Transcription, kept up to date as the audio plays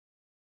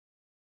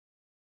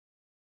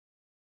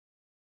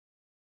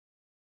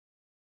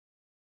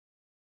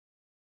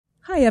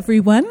Hi,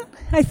 everyone.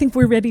 I think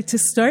we're ready to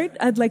start.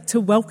 I'd like to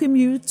welcome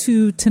you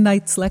to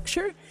tonight's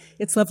lecture.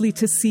 It's lovely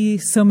to see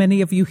so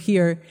many of you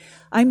here.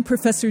 I'm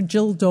Professor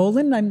Jill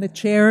Dolan. I'm the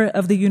chair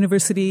of the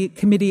University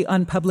Committee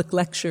on Public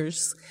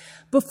Lectures.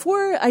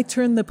 Before I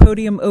turn the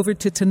podium over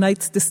to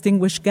tonight's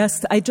distinguished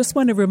guest, I just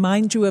want to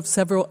remind you of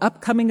several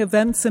upcoming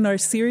events in our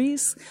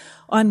series.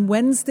 On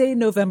Wednesday,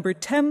 November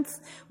 10th,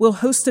 we'll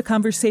host a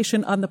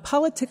conversation on the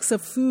politics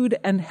of food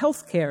and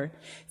healthcare,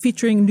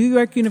 featuring New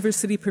York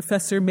University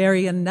professor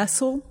Marian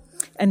Nessel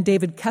and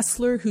David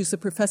Kessler, who's a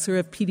professor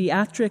of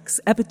pediatrics,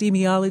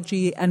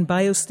 epidemiology, and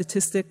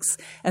biostatistics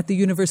at the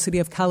University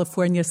of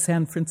California,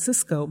 San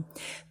Francisco.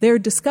 Their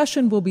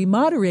discussion will be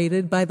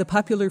moderated by the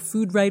popular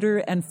food writer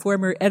and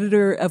former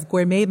editor of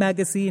Gourmet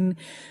magazine,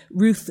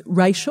 Ruth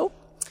Reichel.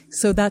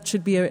 So that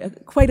should be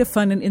quite a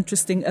fun and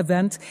interesting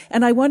event.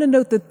 And I want to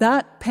note that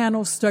that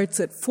panel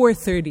starts at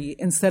 4:30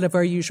 instead of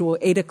our usual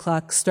 8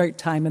 o'clock start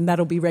time, and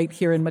that'll be right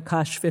here in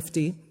McCosh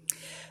 50.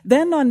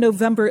 Then on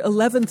November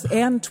 11th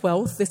and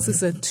 12th, this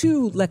is a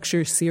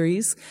two-lecture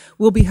series,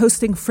 we'll be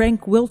hosting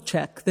Frank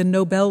Wilczek, the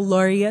Nobel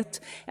laureate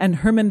and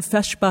Hermann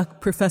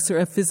Feshbach Professor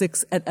of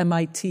Physics at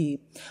MIT.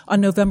 On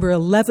November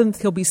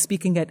 11th, he'll be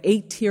speaking at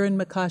 8 here in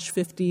McCosh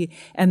 50,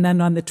 and then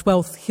on the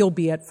 12th, he'll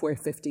be at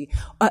 4:30.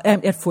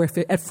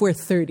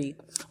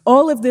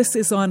 All of this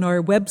is on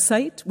our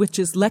website, which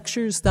is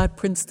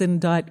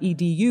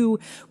lectures.princeton.edu.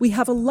 We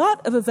have a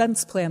lot of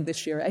events planned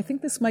this year. I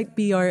think this might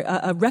be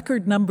a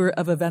record number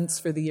of events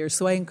for the year,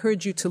 so I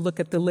encourage you to look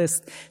at the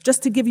list.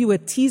 Just to give you a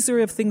teaser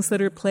of things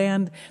that are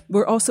planned,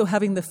 we're also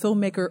having the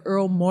filmmaker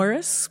Earl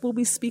Morris will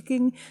be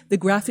speaking, the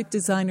graphic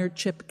designer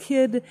Chip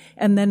Kidd,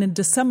 and then in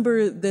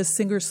December, the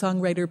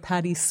singer-songwriter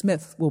Patti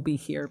Smith will be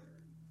here.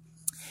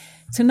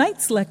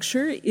 Tonight's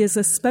lecture is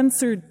a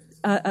Spencer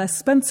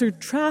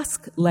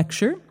Trask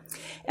lecture,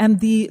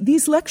 and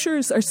these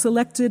lectures are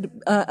selected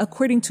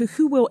according to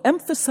who will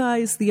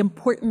emphasize the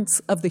importance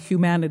of the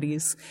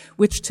humanities,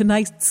 which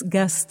tonight's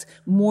guest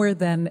more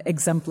than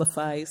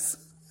exemplifies.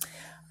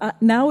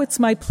 Now it's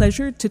my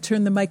pleasure to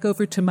turn the mic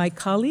over to my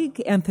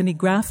colleague, Anthony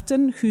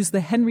Grafton, who's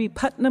the Henry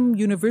Putnam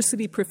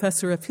University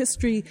Professor of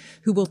History,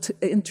 who will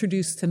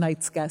introduce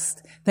tonight's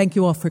guest. Thank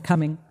you all for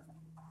coming.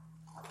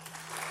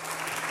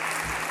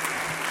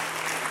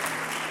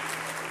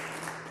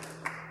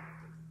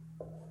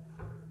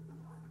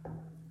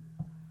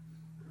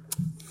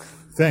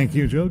 Thank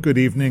you, Jill. Good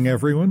evening,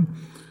 everyone.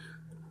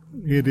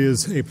 It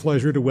is a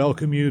pleasure to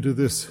welcome you to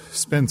this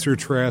Spencer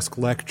Trask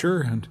lecture,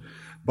 and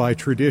by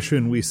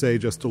tradition, we say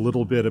just a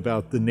little bit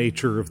about the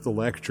nature of the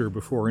lecture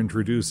before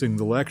introducing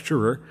the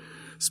lecturer.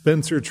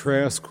 Spencer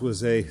Trask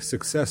was a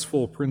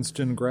successful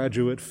Princeton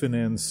graduate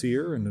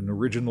financier and an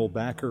original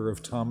backer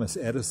of Thomas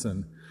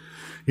Edison.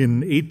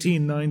 In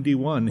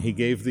 1891, he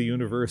gave the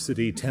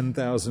university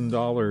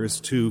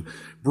 $10,000 to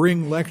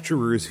bring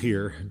lecturers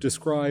here,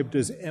 described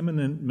as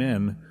eminent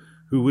men,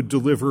 who would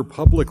deliver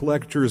public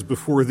lectures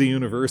before the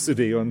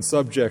university on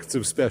subjects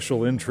of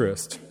special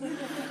interest.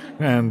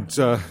 And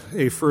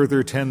a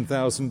further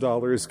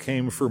 $10,000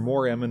 came for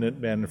more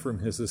eminent men from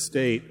his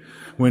estate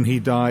when he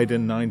died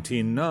in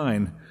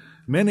 1909.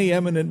 Many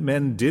eminent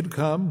men did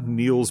come: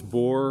 Niels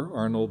Bohr,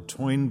 Arnold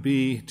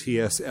Toynbee,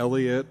 T.S.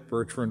 Eliot,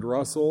 Bertrand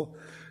Russell,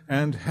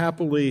 and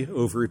happily,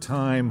 over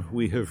time,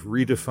 we have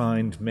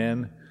redefined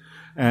men,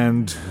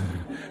 and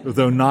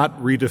though not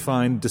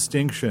redefined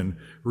distinction.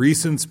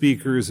 Recent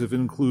speakers have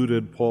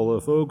included Paula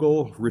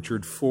Vogel,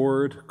 Richard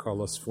Ford,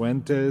 Carlos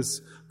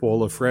Fuentes,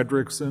 Paula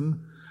Fredrickson,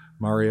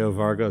 Mario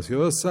Vargas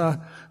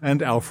Llosa,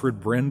 and Alfred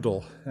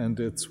Brendel. And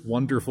it's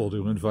wonderful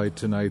to invite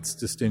tonight's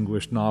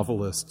distinguished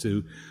novelist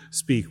to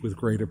speak with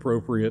great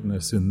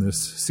appropriateness in this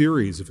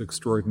series of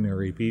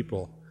extraordinary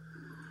people.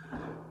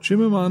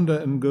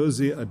 Chimamanda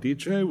Ngozi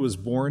Adichie was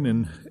born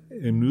in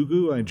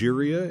Enugu,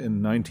 Nigeria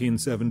in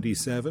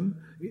 1977.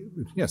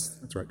 Yes,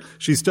 that's right.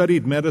 She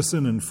studied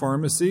medicine and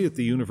pharmacy at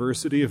the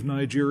University of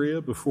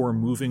Nigeria before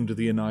moving to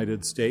the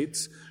United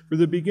States for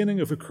the beginning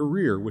of a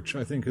career which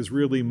I think has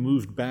really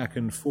moved back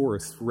and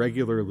forth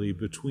regularly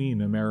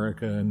between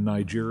America and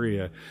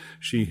Nigeria.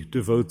 She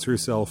devotes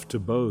herself to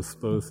both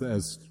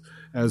as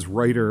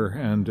writer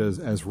and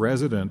as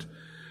resident.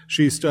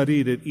 She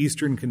studied at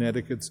Eastern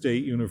Connecticut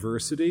State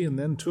University and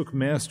then took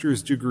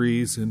master's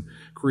degrees in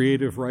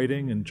creative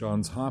writing in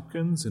Johns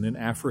Hopkins and in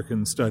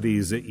African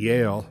studies at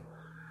Yale.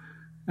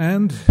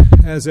 And,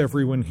 as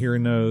everyone here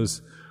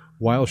knows,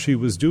 while she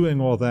was doing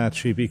all that,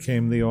 she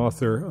became the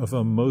author of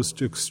a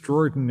most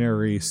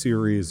extraordinary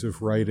series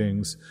of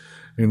writings,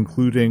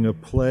 including a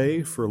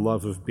play for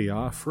love of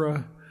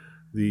Biafra,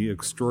 the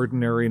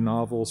extraordinary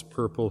novels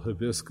Purple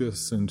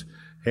Hibiscus and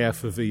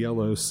Half of a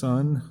Yellow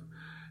Sun,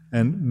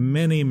 and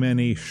many,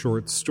 many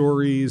short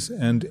stories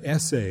and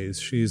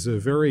essays. She's a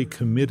very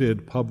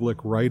committed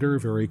public writer,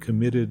 very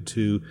committed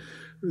to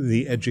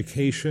the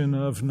education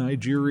of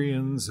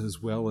Nigerians as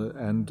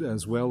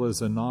well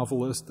as a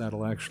novelist.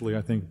 That'll actually,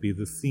 I think, be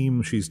the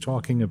theme she's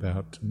talking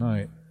about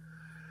tonight.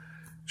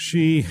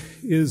 She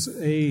is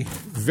a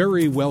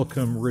very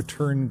welcome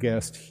return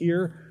guest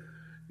here.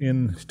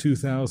 In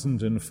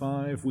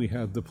 2005, we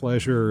had the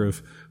pleasure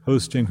of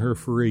hosting her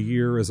for a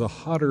year as a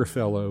Hodder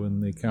Fellow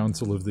in the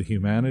Council of the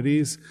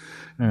Humanities,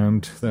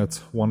 and that's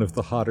one of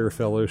the Hodder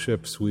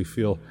Fellowships we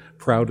feel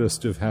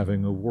proudest of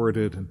having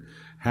awarded and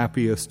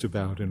happiest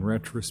about in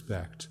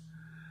retrospect.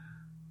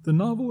 The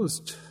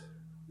novelist,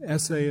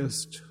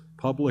 essayist,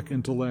 public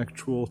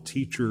intellectual,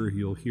 teacher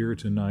you'll hear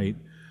tonight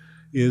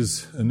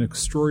is an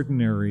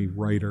extraordinary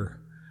writer,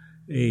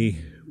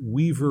 a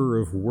weaver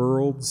of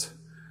worlds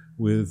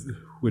with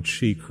which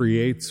she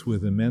creates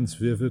with immense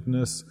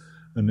vividness,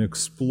 an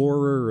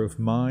explorer of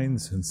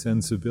minds and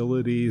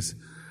sensibilities,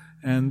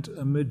 and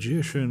a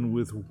magician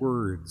with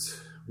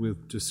words,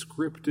 with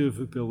descriptive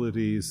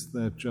abilities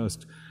that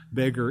just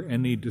beggar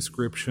any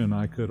description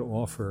I could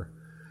offer.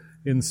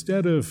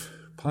 Instead of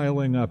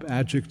piling up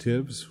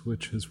adjectives,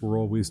 which, as we're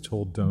always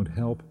told, don't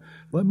help,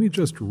 let me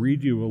just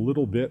read you a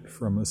little bit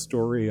from a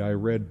story I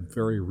read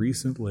very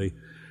recently,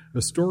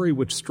 a story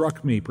which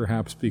struck me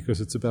perhaps because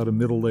it's about a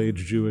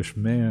middle-aged Jewish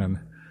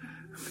man.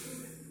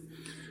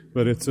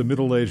 But it's a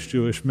middle-aged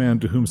Jewish man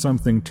to whom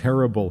something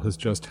terrible has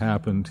just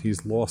happened.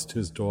 He's lost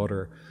his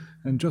daughter.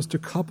 And just a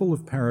couple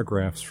of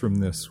paragraphs from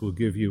this will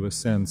give you a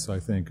sense,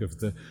 I think, of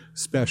the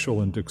special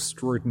and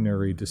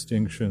extraordinary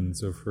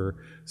distinctions of her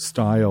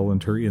style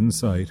and her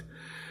insight.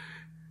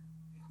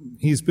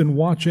 He's been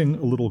watching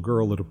a little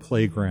girl at a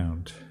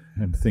playground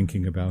and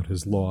thinking about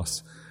his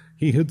loss.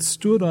 He had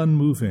stood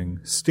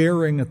unmoving,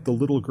 staring at the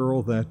little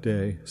girl that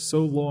day, so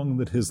long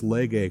that his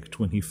leg ached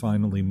when he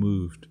finally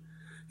moved.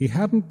 He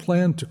hadn't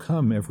planned to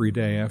come every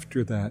day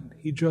after that.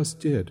 He just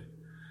did.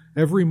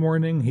 Every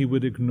morning he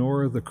would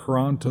ignore the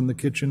Courant on the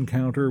kitchen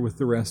counter with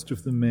the rest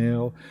of the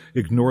mail,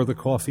 ignore the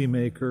coffee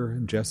maker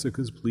and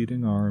Jessica's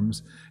bleeding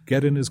arms,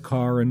 get in his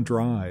car and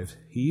drive.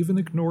 He even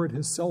ignored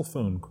his cell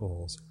phone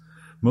calls.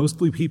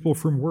 Mostly people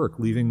from work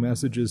leaving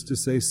messages to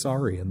say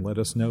sorry and let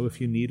us know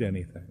if you need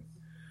anything.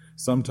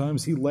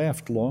 Sometimes he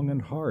laughed long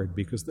and hard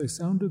because they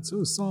sounded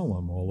so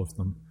solemn, all of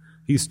them.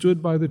 He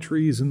stood by the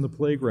trees in the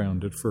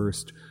playground at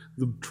first.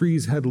 The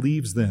trees had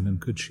leaves then and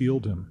could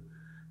shield him.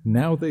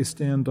 Now they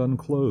stand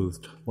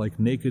unclothed, like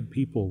naked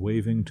people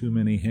waving too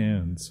many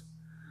hands.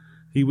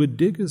 He would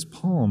dig his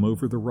palm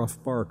over the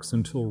rough barks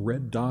until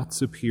red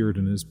dots appeared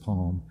in his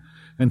palm,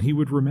 and he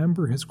would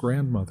remember his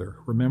grandmother,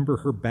 remember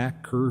her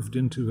back curved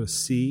into a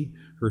C,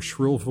 her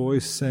shrill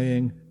voice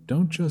saying,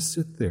 "Don't just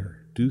sit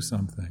there, do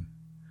something."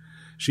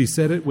 She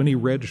said it when he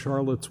read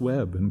Charlotte's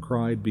Web and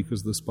cried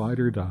because the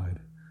spider died.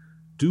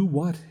 "Do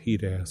what?"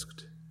 he'd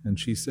asked, and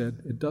she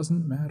said, "It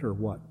doesn't matter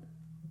what.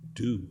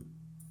 Do."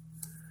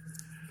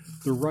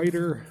 The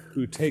writer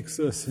who takes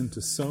us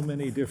into so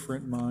many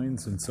different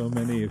minds and so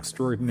many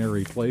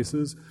extraordinary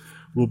places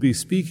will be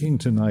speaking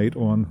tonight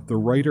on The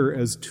Writer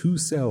as Two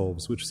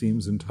Selves, which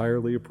seems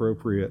entirely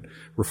appropriate,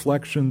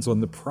 reflections on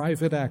the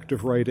private act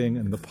of writing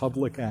and the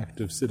public act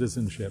of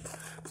citizenship.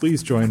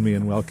 Please join me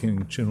in welcoming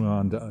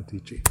Chimamanda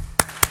Adichie.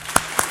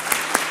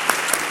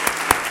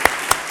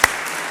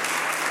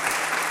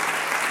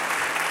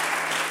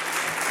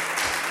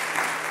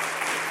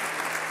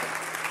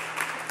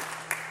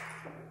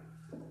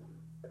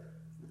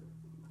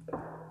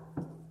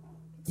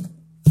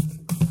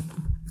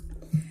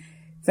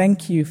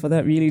 Thank you for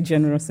that really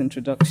generous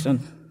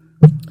introduction.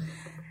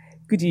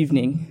 Good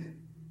evening,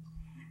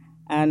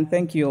 and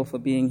thank you all for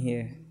being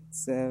here.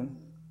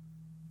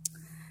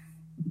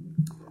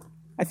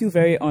 I feel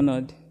very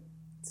honored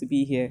to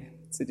be here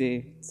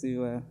today,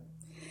 to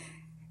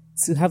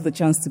have the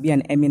chance to be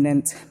an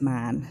eminent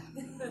man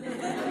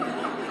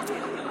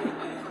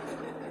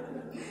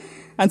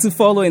and to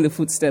follow in the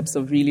footsteps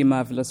of really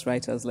marvelous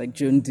writers like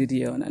Joan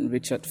Didion and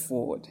Richard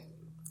Ford.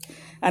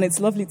 And it's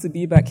lovely to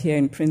be back here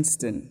in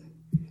Princeton,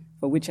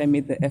 for which I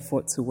made the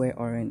effort to wear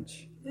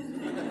orange,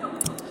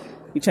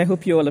 which I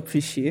hope you all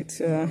appreciate.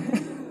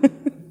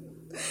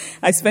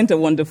 I spent a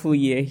wonderful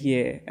year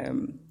here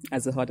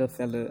as a Hodder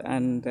Fellow,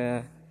 and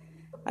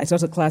I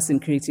taught a class in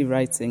creative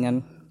writing,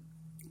 and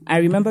I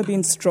remember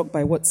being struck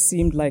by what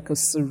seemed like a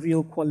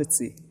surreal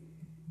quality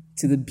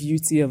to the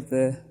beauty of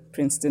the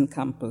Princeton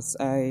campus.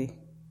 I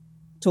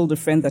told a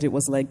friend that it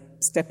was like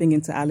stepping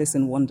into Alice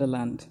in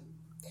Wonderland,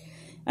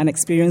 an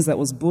experience that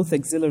was both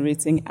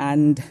exhilarating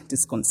and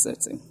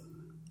disconcerting.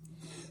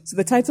 So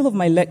the title of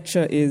my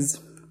lecture is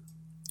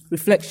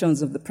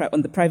Reflections on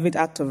the Private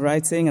Act of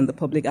Writing and the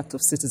Public Act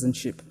of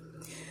Citizenship,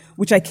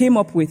 which I came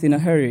up with in a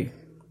hurry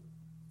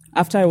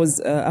after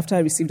I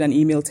received an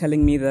email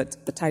telling me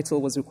that the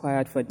title was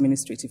required for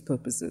administrative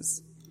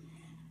purposes.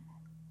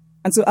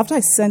 And so after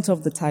I sent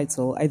off the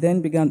title, I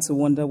then began to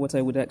wonder what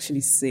I would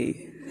actually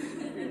say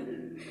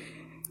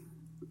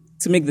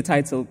to make the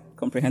title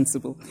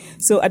comprehensible.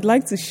 So I'd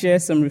like to share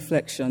some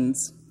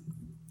reflections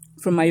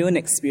from my own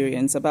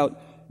experience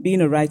about being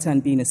a writer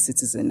and being a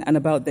citizen, and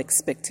about the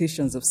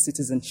expectations of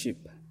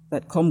citizenship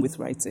that come with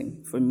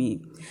writing for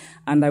me.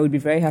 And I would be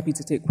very happy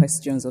to take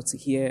questions or to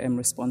hear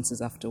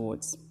responses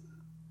afterwards.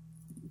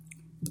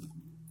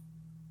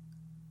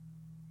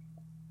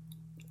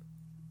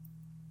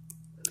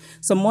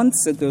 Some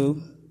months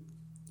ago,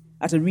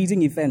 at a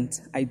reading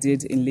event I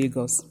did in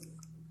Lagos,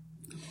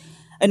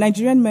 A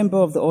Nigerian member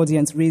of the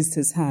audience raised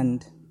his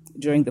hand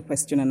during the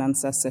question and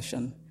answer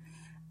session,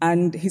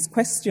 and his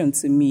question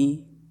to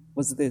me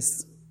was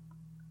this: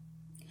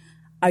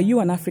 are you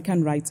an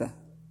African writer?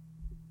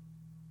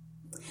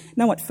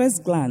 Now, at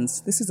first glance,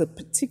 this is a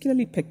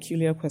particularly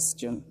peculiar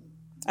question.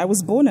 I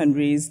was born and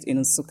raised in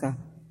Nsukka,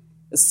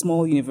 a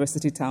small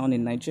university town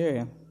in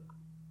Nigeria.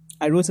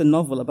 I wrote a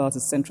novel about a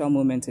central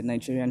moment in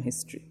Nigerian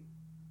history.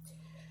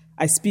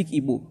 I speak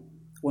Igbo,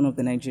 one of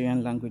the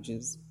Nigerian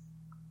languages.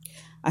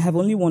 I have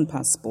only one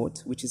passport,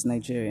 which is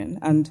Nigerian,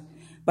 and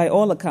by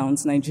all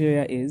accounts,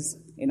 Nigeria is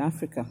in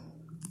Africa.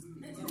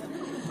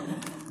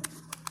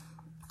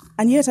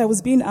 And yet I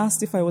was being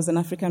asked if I was an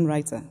African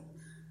writer.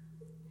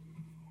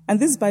 And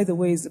this, by the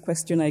way, is a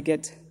question I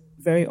get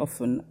very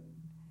often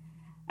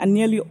and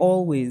nearly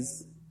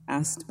always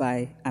asked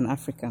by an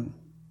African.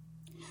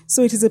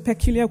 So it is a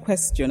peculiar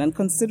question, and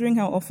considering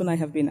how often I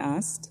have been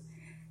asked,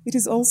 it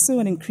is also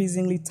an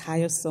increasingly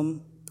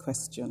tiresome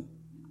question.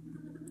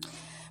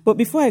 But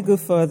before I go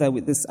further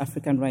with this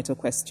African writer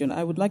question,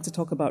 I would like to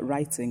talk about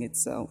writing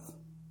itself.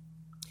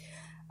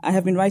 I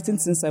have been writing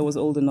since I was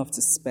old enough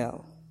to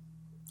spell.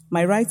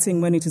 My writing,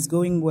 when it is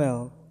going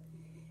well,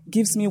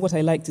 gives me what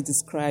I like to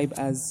describe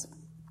as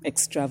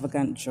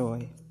extravagant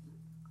joy.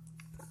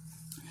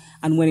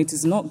 And when it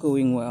is not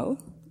going well,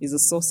 is a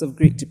source of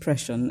great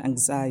depression,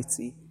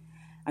 anxiety,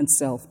 and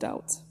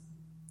self-doubt.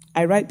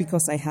 I write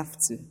because I have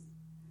to.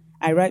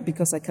 I write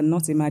because I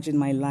cannot imagine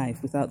my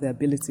life without the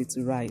ability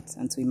to write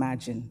and to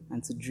imagine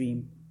and to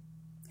dream.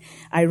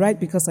 I write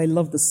because I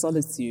love the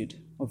solitude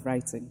of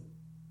writing,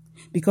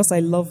 because I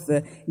love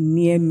the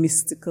near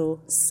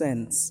mystical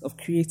sense of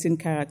creating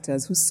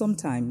characters who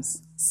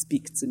sometimes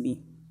speak to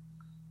me,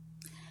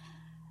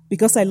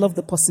 because I love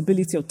the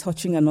possibility of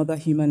touching another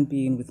human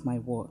being with my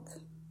work,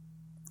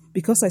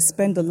 because I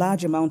spend a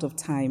large amount of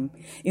time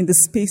in the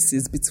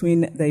spaces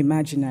between the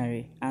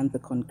imaginary and the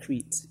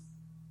concrete.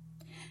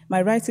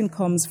 My writing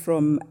comes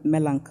from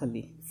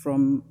melancholy,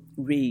 from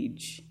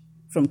rage,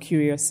 from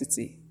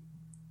curiosity,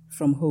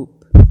 from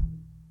hope.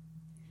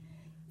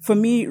 For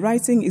me,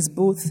 writing is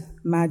both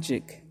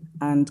magic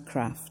and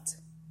craft.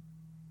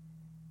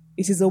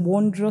 It is a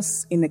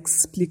wondrous,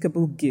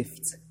 inexplicable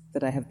gift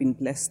that I have been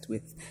blessed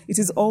with. It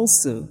is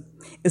also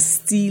a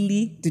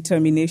steely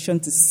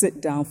determination to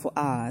sit down for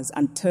hours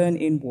and turn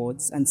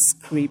inwards and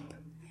scrape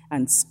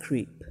and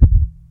scrape.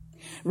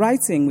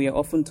 Writing, we are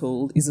often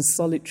told, is a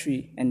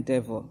solitary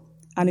endeavor,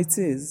 and it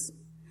is.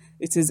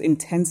 It is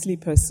intensely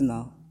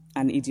personal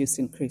and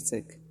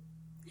idiosyncratic.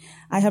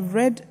 I have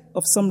read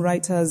of some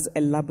writers'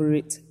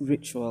 elaborate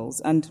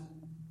rituals, and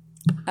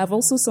I've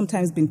also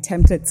sometimes been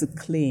tempted to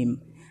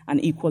claim an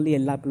equally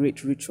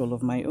elaborate ritual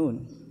of my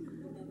own.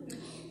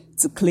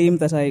 To claim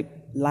that I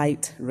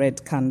light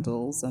red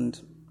candles and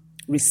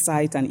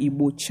recite an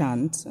Igbo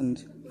chant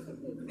and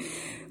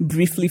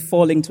briefly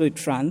fall into a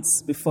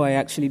trance before I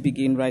actually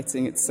begin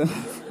writing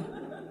itself.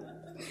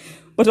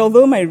 But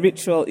although my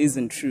ritual is,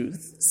 in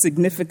truth,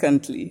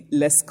 significantly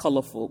less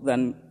colorful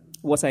than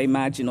what I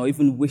imagine or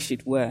even wish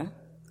it were,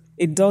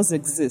 it does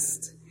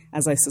exist,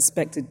 as I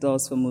suspect it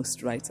does for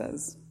most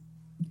writers.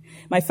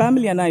 My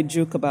family and I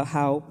joke about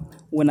how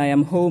when I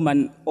am home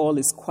and all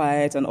is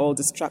quiet and all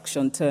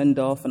distraction turned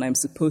off and I'm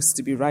supposed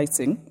to be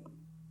writing,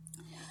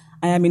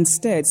 I am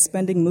instead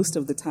spending most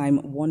of the time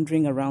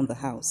wandering around the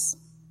house,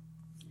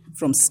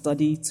 from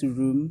study to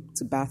room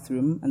to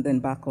bathroom and then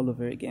back all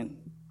over again,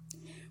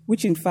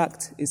 which in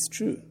fact is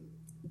true.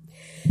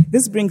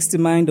 This brings to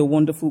mind a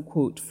wonderful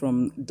quote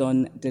from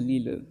Don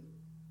DeLillo.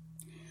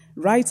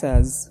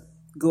 Writers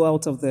go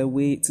out of their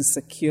way to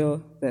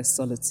secure their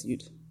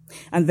solitude,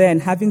 and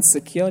then, having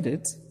secured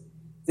it,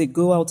 they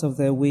go out of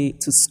their way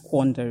to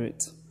squander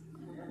it.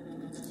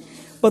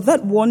 But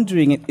that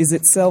wandering is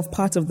itself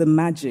part of the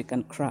magic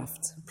and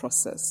craft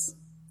process.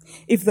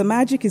 If the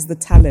magic is the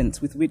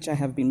talent with which I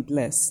have been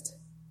blessed,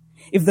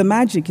 if the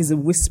magic is a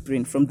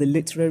whispering from the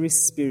literary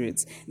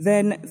spirits,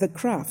 then the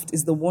craft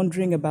is the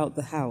wandering about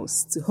the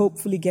house to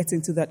hopefully get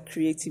into that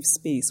creative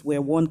space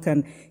where one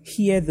can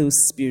hear those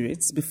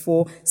spirits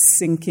before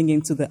sinking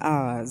into the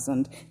hours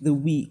and the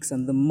weeks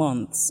and the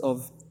months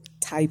of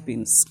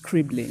typing,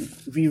 scribbling,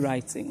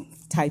 rewriting,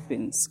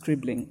 typing,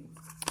 scribbling,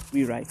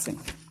 rewriting.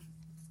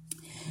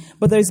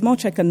 But there is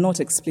much I cannot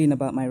explain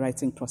about my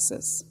writing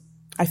process.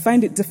 I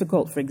find it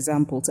difficult, for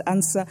example, to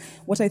answer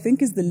what I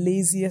think is the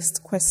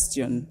laziest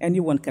question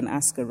anyone can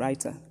ask a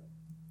writer.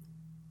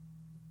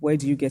 Where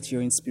do you get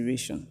your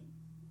inspiration?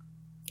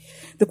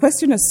 The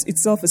question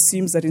itself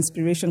assumes that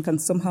inspiration can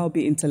somehow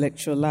be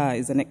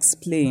intellectualized and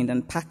explained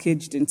and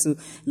packaged into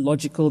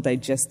logical,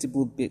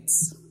 digestible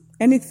bits.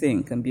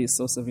 Anything can be a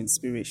source of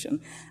inspiration.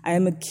 I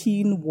am a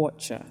keen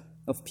watcher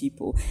of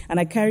people, and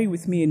I carry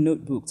with me a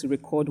notebook to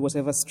record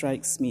whatever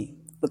strikes me.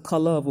 The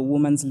color of a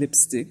woman's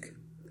lipstick,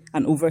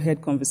 an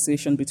overhead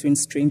conversation between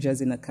strangers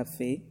in a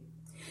cafe,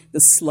 the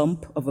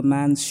slump of a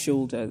man's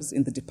shoulders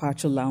in the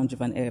departure lounge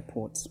of an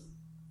airport,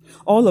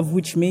 all of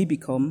which may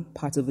become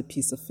part of a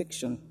piece of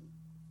fiction.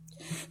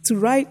 To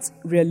write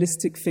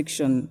realistic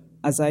fiction,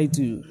 as I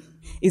do,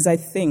 is, I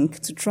think,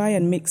 to try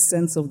and make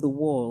sense of the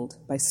world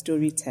by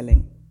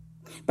storytelling,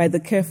 by the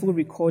careful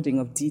recording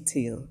of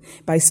detail,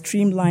 by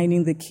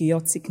streamlining the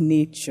chaotic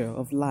nature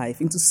of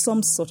life into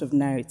some sort of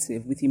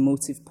narrative with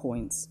emotive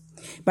points,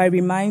 by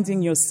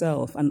reminding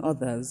yourself and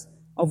others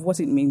of what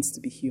it means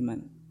to be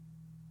human.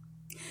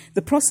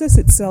 The process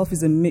itself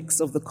is a mix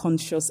of the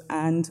conscious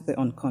and the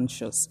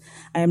unconscious.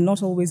 I am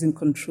not always in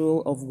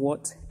control of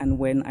what and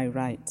when I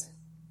write.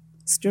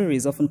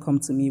 Stories often come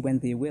to me when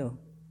they will.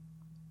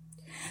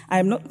 I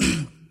am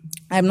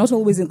not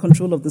always in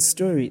control of the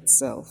story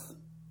itself.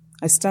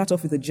 I start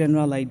off with a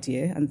general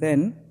idea, and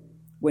then,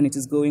 when it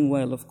is going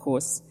well, of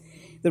course,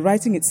 the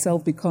writing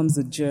itself becomes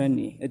a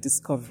journey, a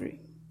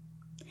discovery.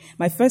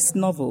 My first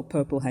novel,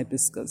 Purple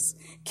Hibiscus,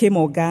 came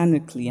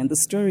organically, and the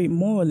story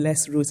more or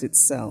less wrote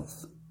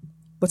itself.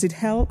 But it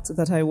helped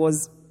that I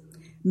was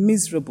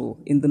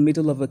miserable in the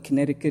middle of a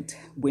Connecticut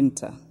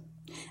winter,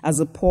 as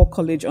a poor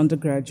college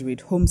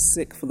undergraduate,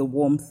 homesick for the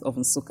warmth of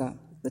Nsukka,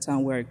 the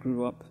town where I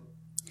grew up,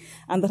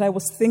 and that I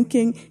was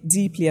thinking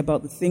deeply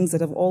about the things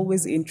that have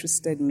always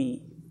interested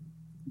me: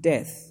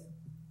 death,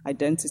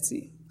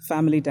 identity,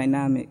 family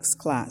dynamics,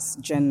 class,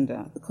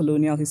 gender, the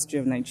colonial history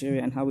of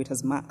Nigeria and how it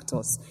has marked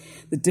us,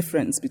 the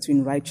difference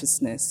between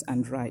righteousness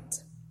and right,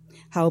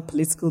 how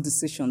political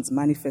decisions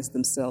manifest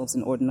themselves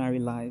in ordinary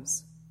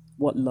lives,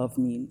 what love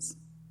means.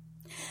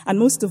 And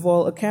most of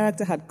all, a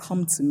character had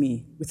come to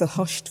me with a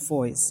hushed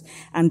voice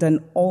and an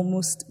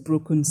almost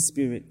broken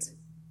spirit,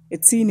 a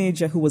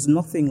teenager who was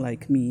nothing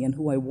like me and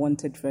who I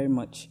wanted very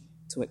much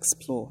to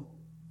explore.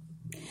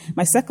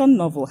 My second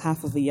novel,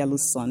 Half of a Yellow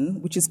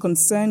Sun, which is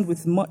concerned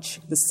with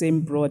much the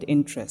same broad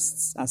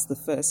interests as the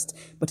first,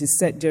 but is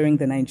set during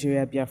the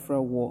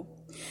Nigeria-Biafra War,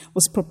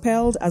 was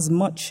propelled as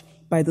much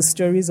by the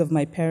stories of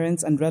my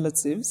parents and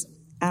relatives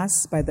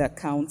as by the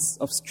accounts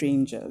of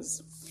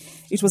strangers.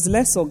 It was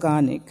less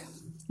organic,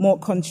 more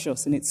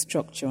conscious in its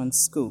structure and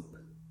scope.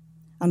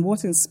 And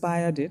what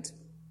inspired it?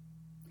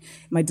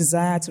 My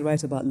desire to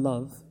write about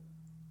love,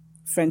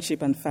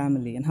 friendship and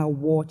family, and how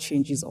war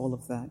changes all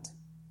of that.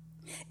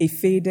 A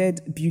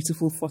faded,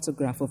 beautiful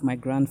photograph of my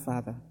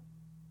grandfather.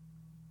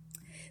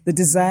 The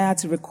desire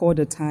to record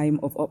a time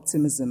of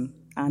optimism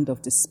and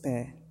of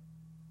despair.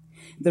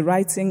 The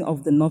writing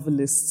of the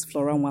novelists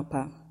Flora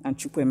Nwapa and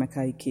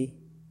Chukwuemeka Ike.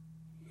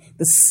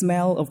 The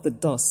smell of the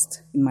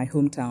dust in my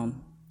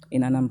hometown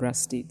in Anambra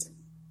State.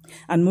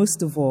 And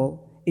most of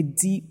all, a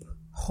deep,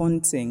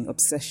 haunting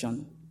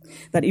obsession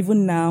that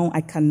even now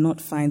I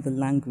cannot find the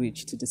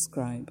language to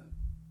describe.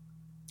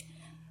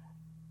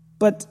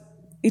 But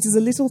it is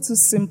a little too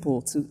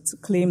simple to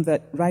claim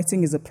that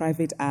writing is a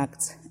private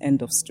act,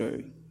 end of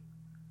story.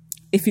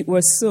 If it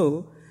were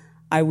so,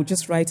 I would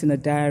just write in a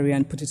diary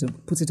and put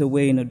it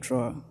away in a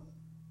drawer.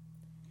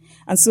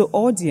 And so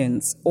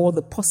audience, or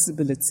the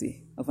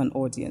possibility of an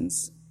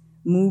audience,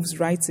 moves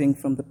writing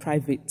from the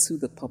private to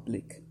the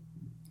public.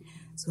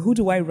 So who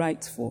do I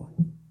write for?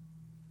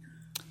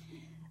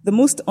 The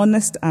most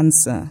honest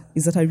answer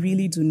is that I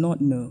really do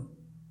not know,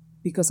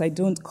 because I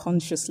don't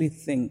consciously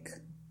think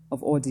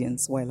of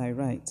audience while I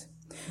write.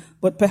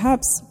 But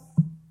perhaps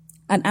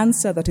an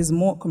answer that is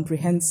more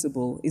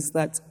comprehensible is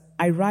that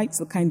I write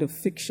the kind of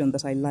fiction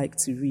that I like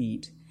to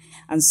read,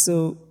 and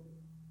so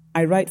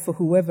I write for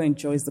whoever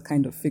enjoys the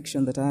kind of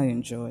fiction that I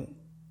enjoy.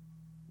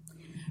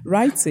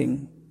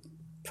 Writing,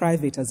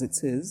 private as it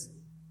is,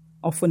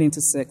 often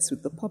intersects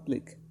with the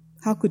public.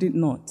 How could it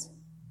not?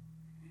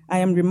 I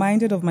am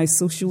reminded of my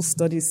social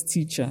studies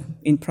teacher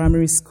in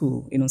primary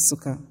school in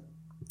Nsukka,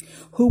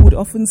 who would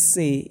often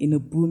say in a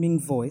booming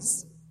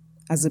voice,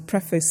 as a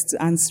preface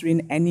to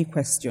answering any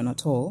question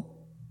at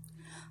all,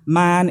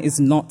 "Man is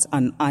not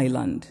an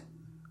island."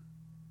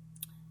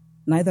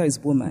 Neither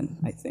is woman,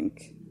 I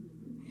think.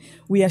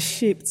 We are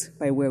shaped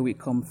by where we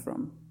come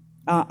from.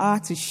 Our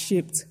art is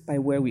shaped by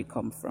where we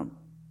come from.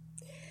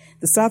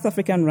 The South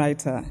African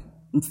writer,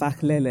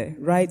 Mfakhlele,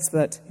 writes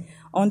that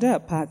under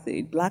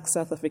apartheid, Black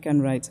South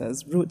African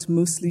writers wrote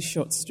mostly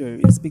short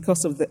stories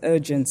because of the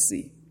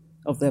urgency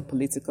of their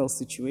political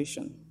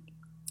situation.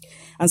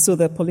 And so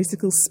their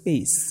political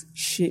space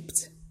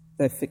shaped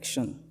their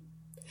fiction.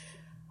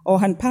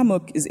 Orhan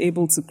Pamuk is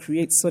able to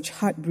create such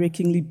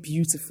heartbreakingly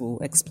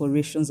beautiful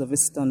explorations of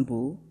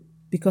Istanbul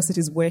because it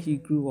is where he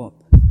grew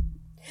up.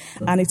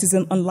 And it is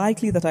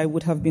unlikely that I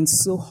would have been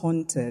so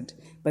haunted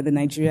by the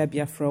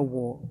Nigeria-Biafra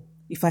War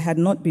if I had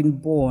not been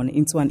born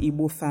into an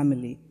Igbo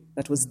family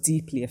that was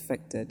deeply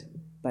affected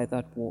by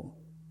that war.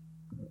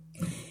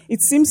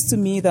 It seems to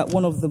me that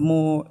one of the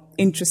more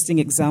interesting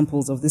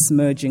examples of this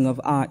merging of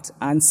art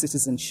and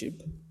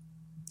citizenship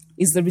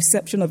is the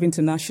reception of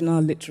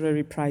international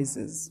literary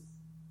prizes.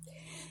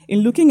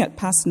 In looking at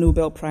past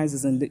Nobel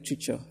Prizes in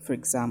literature, for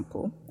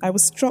example, I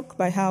was struck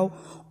by how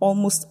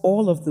almost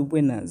all of the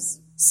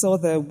winners saw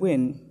their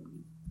win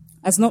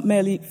as not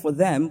merely for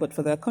them, but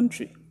for their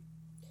country.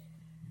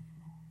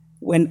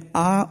 When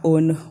our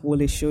own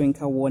Wole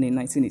Soyinka won in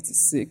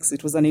 1986,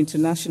 it was an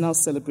international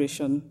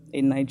celebration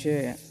in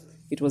Nigeria.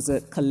 It was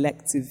a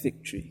collective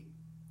victory.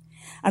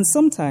 And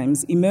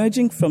sometimes,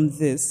 emerging from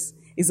this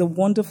is a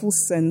wonderful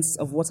sense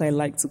of what I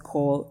like to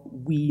call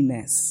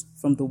we-ness,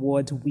 from the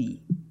word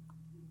we.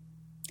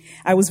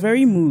 I was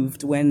very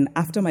moved when,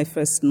 after my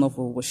first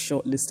novel was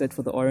shortlisted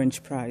for the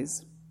Orange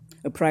Prize,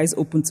 a prize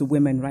open to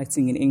women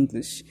writing in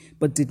English,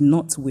 but did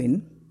not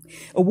win,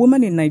 a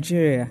woman in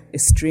Nigeria, a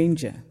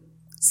stranger,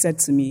 said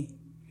to me,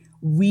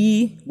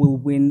 "We will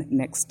win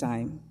next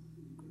time."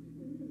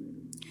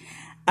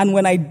 And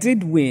when I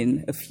did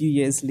win a few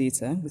years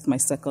later with my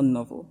second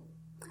novel,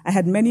 I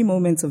had many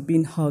moments of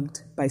being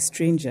hugged by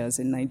strangers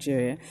in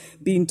Nigeria,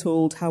 being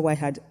told how I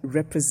had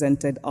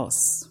represented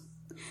us.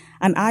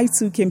 And I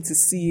too came to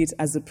see it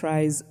as a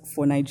prize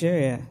for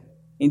Nigeria,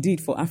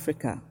 indeed for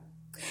Africa,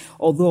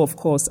 although, of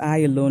course, I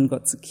alone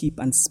got to keep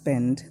and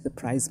spend the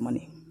prize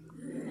money.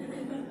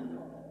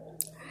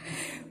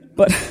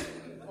 But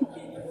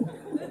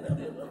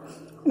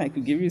I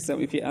could give you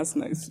some if you ask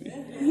nicely.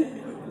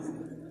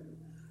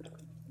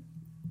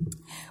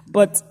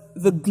 But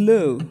the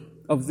glow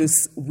of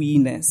this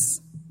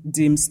we-ness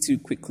dims too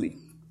quickly.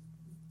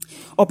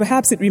 Or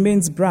perhaps it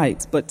remains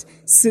bright, but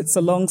sits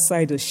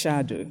alongside a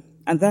shadow,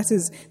 and that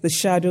is the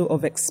shadow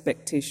of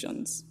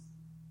expectations.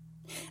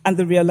 And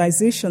the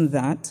realization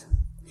that,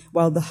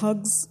 while the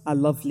hugs are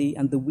lovely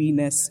and the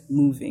we-ness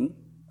moving,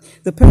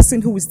 the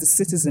person who is the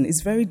citizen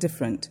is very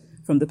different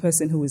from the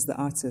person who is the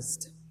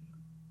artist.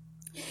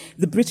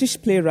 The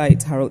British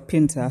playwright Harold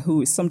Pinter,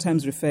 who is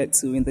sometimes referred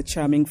to in the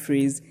charming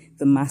phrase,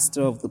 the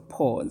master of the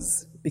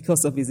pause,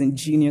 because of his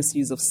ingenious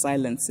use of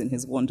silence in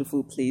his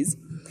wonderful plays,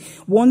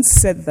 once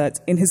said that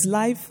in his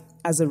life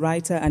as a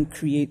writer and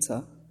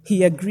creator,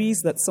 he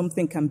agrees that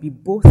something can be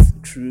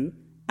both true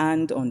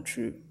and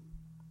untrue.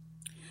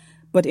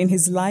 But in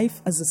his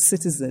life as a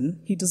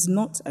citizen, he does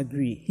not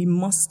agree. He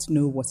must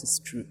know what is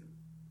true.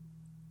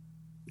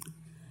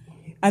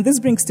 And this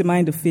brings to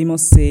mind a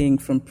famous saying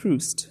from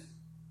Proust: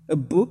 a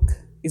book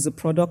is a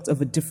product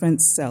of a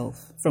different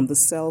self from the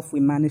self we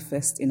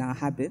manifest in our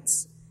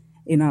habits,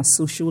 in our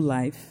social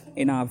life,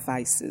 in our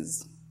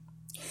vices.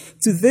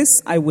 To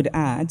this, I would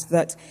add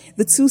that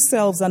the two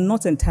selves are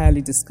not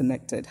entirely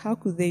disconnected. How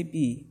could they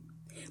be?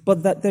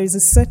 But that there is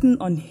a certain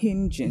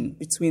unhinging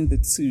between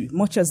the two,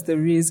 much as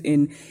there is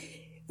in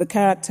the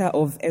character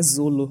of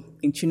Ezolo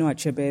in Chinua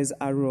Achebe's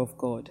Arrow of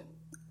God,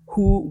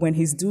 who, when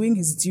he's doing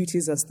his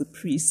duties as the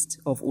priest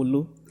of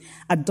Olo,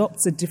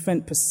 adopts a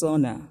different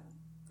persona,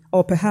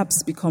 or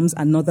perhaps becomes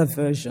another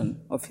version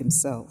of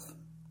himself.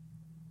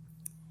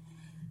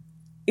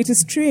 It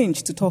is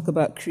strange to talk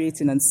about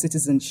creating and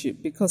citizenship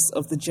because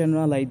of the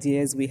general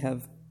ideas we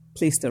have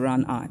placed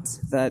around art,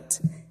 that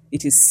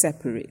it is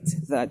separate,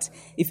 that,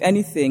 if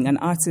anything, an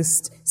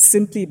artist,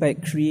 simply by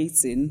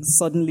creating,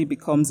 suddenly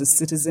becomes a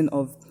citizen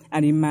of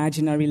an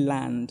imaginary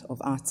land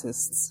of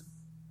artists.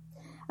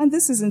 And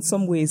this is in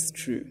some ways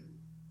true.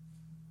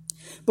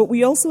 But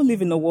we also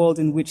live in a world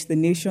in which the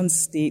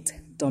nation-state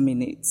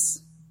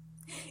dominates,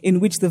 in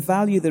which the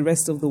value the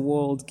rest of the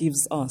world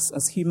gives us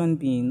as human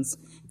beings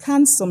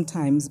can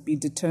sometimes be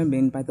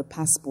determined by the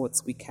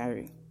passports we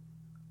carry.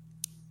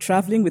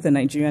 Traveling with a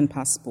Nigerian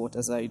passport,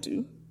 as I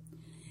do,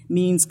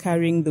 means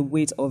carrying the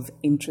weight of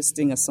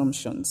interesting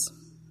assumptions,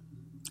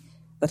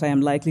 that I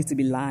am likely to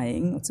be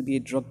lying, or to be a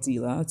drug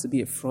dealer, or to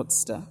be a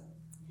fraudster,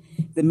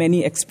 the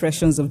many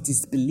expressions of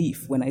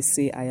disbelief when I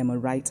say I am a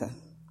writer,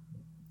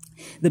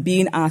 the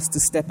being asked to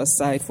step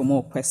aside for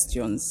more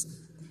questions,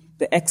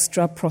 the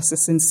extra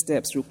processing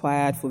steps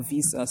required for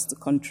visas to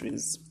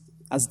countries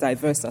as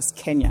diverse as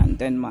Kenya and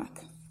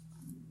Denmark.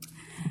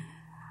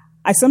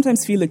 I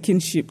sometimes feel a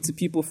kinship to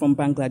people from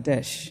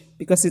Bangladesh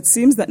because it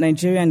seems that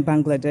Nigeria and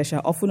Bangladesh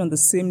are often on the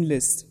same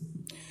list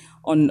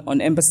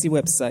on embassy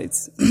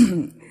websites.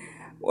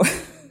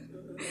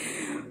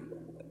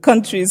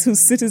 Countries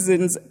whose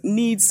citizens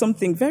need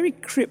something very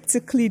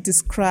cryptically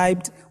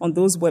described on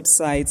those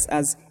websites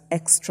as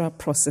extra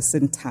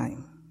processing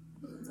time.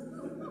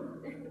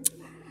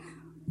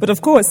 But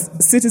of course,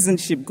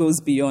 citizenship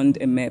goes beyond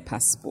a mere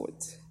passport.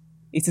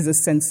 It is a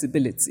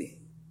sensibility.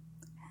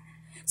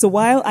 So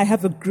while I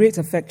have a great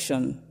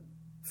affection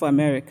for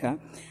America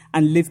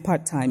and live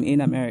part-time in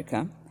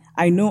America,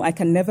 I know I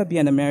can never be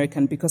an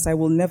American because I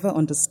will never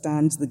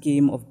understand the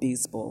game of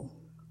baseball.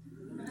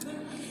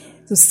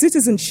 So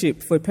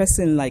citizenship for a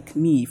person like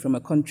me from a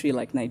country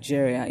like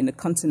Nigeria in a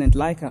continent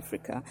like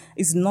Africa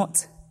is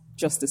not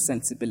just a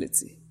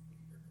sensibility.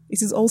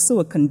 It is also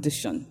a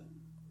condition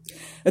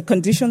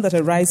that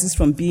arises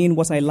from being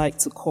what I like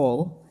to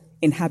call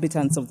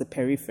inhabitants of the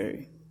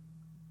periphery.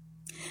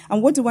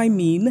 And what do I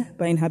mean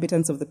by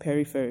inhabitants of the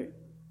periphery?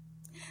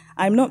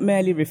 I'm not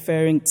merely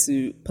referring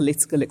to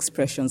political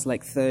expressions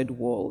like third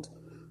world,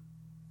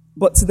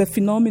 but to the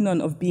phenomenon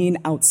of being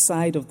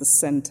outside of the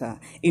center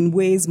in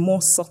ways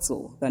more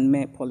subtle than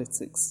mere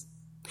politics,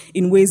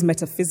 in ways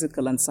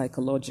metaphysical and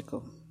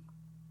psychological.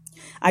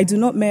 I do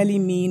not merely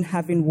mean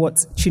having what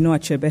Chinua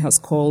Achebe has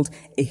called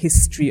a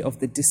history of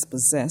the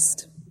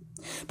dispossessed,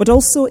 but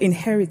also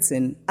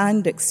inheriting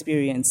and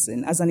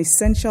experiencing as an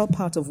essential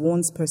part of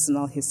one's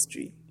personal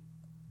history.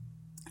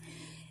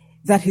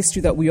 That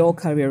history that we all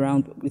carry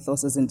around with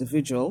us as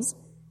individuals,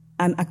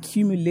 an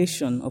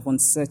accumulation of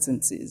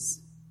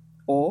uncertainties,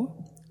 or,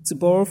 to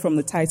borrow from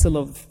the title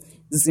of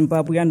the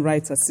Zimbabwean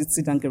writer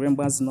Tsitsi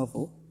Dangarembwa's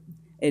novel,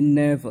 a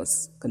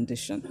nervous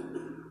condition.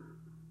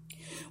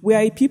 We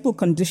are a people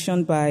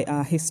conditioned by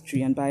our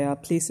history and by our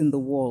place in the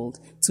world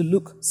to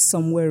look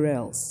somewhere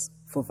else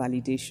for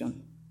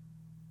validation.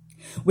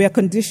 We are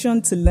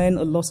conditioned to learn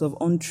a lot of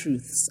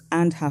untruths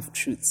and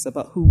half-truths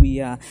about who we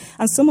are,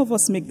 and some of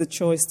us make the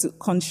choice to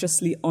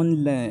consciously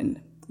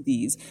unlearn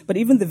these, but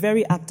even the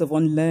very act of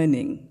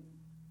unlearning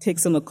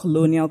takes on a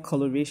colonial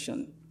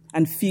coloration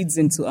and feeds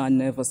into our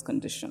nervous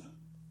condition.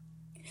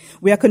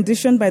 We are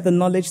conditioned by the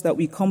knowledge that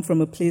we come from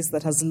a place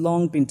that has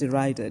long been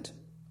derided,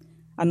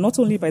 and not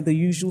only by the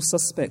usual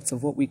suspects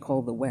of what we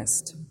call the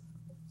West.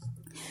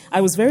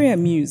 I was very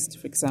amused,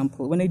 for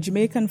example, when a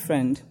Jamaican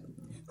friend,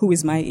 who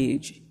is my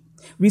age,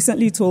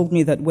 recently told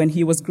me that when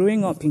he was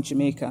growing up in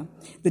Jamaica,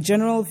 the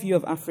general view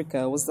of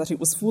Africa was that it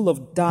was full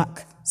of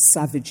dark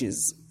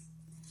savages.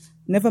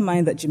 Never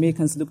mind that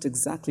Jamaicans looked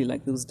exactly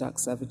like those dark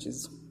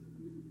savages.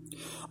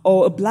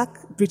 Or a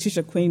black British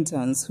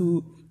acquaintance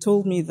who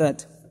told me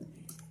that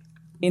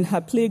in her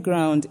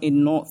playground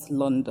in North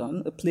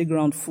London, a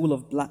playground full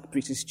of black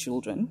British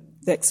children,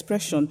 the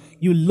expression,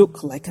 "you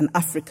look like an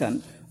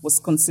African," was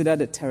considered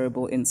a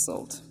terrible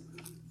insult.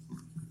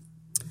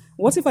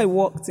 What if I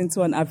walked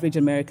into an average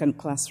American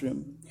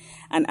classroom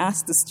and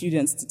asked the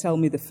students to tell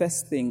me the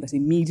first thing that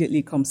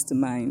immediately comes to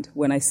mind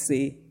when I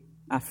say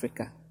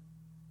Africa?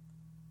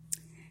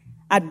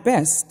 At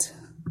best,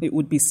 it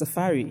would be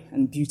safari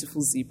and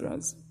beautiful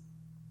zebras.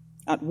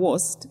 At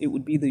worst, it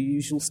would be the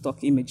usual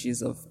stock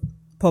images of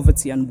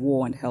poverty and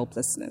war and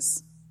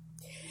helplessness.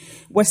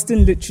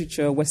 Western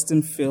literature,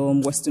 Western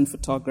film, Western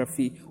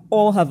photography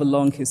all have a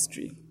long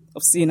history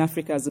of seeing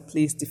Africa as a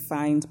place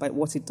defined by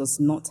what it does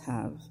not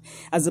have,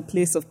 as a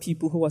place of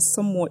people who are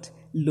somewhat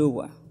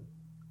lower.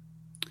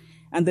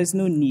 And there's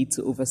no need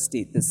to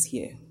overstate this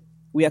here.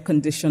 We are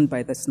conditioned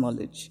by this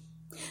knowledge.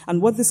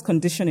 And what this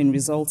conditioning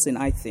results in,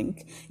 I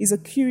think, is a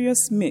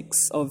curious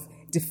mix of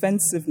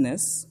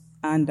defensiveness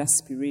and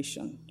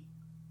aspiration.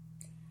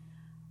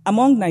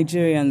 Among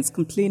Nigerians,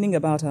 complaining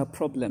about our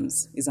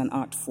problems is an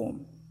art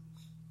form.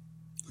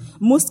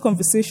 Most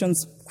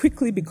conversations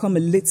quickly become a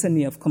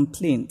litany of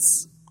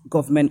complaints: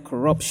 government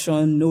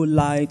corruption, no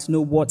light,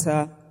 no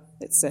water,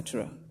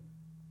 etc.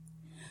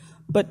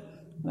 But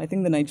I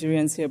think the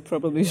Nigerians here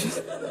probably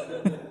should.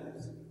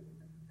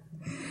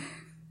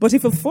 But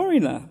if a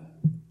foreigner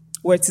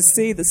were to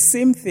say the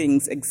same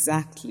things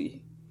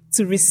exactly,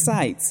 to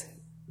recite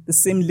the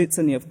same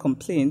litany of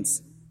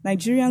complaints,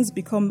 Nigerians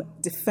become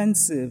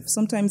defensive,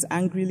 sometimes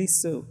angrily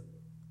so.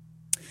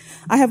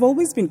 I have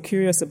always been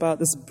curious about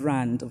this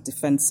brand of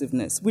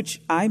defensiveness,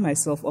 which I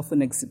myself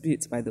often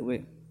exhibit, by the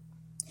way.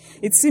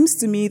 It seems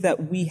to me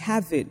that we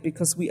have it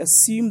because we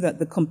assume that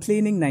the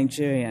complaining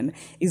Nigerian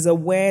is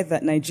aware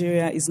that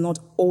Nigeria is not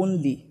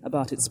only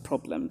about its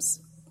problems,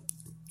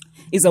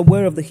 is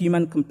aware of the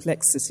human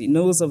complexity,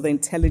 knows of the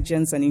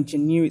intelligence and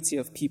ingenuity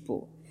of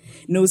people,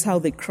 knows how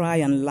they cry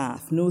and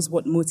laugh, knows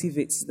what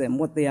motivates them,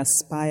 what they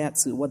aspire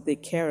to, what they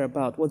care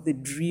about, what they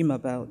dream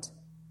about.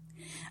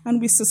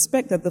 And we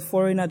suspect that the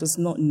foreigner does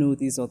not know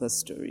these other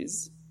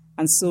stories,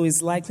 and so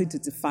is likely to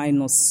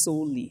define us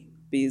solely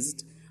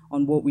based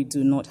on what we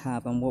do not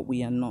have and what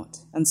we are not.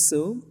 And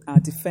so our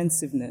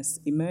defensiveness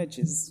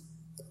emerges.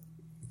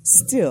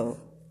 Still,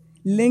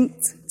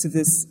 linked to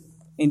this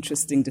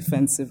interesting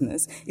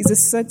defensiveness is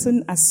a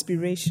certain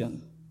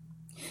aspiration.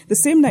 The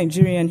same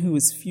Nigerian who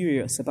is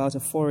furious about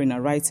a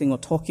foreigner writing or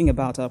talking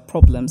about our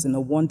problems in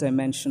a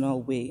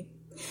one-dimensional way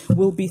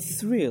will be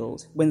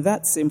thrilled when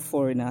that same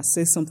foreigner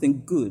says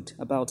something good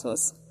about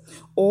us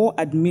or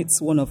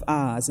admits one of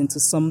ours into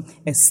some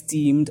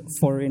esteemed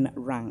foreign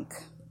rank.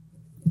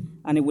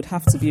 And it would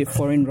have to be a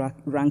foreign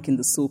rank in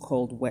the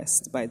so-called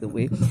West, by the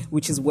way,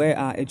 which is where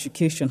our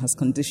education has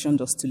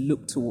conditioned us to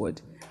look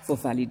toward for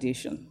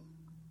validation.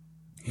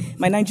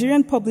 My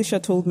Nigerian publisher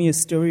told me a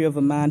story of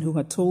a man who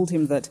had told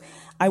him that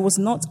I was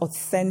not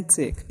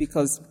authentic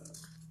because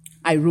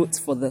I wrote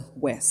for the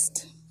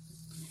West.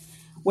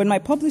 When my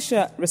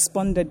publisher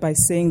responded by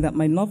saying that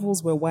my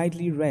novels were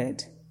widely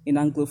read in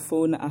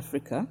Anglophone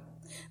Africa,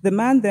 the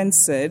man then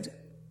said,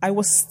 I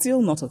was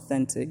still not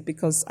authentic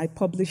because I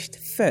published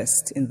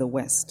first in the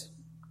West.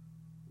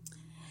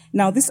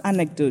 Now, this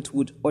anecdote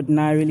would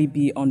ordinarily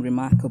be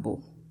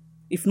unremarkable,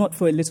 if not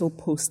for a little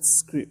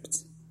postscript.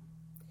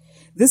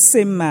 This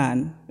same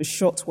man, a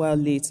short while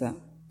later,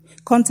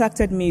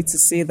 contacted me to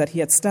say that he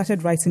had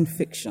started writing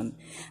fiction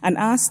and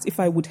asked if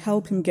I would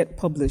help him get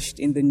published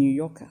in the New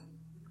Yorker.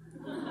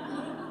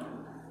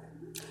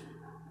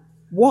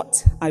 What,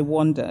 I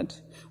wondered,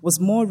 was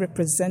more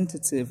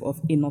representative of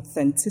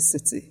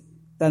inauthenticity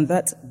than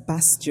that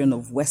bastion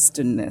of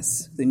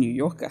Westernness, the New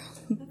Yorker?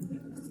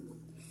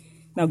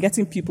 Now,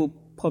 getting people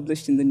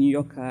published in the New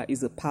Yorker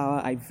is a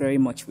power I very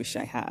much wish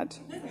I had.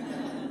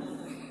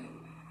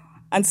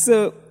 And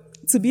so,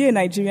 to be a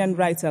Nigerian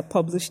writer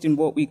published in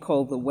what we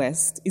call the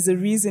West is a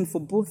reason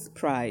for both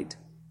pride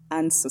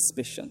and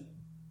suspicion.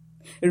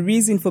 a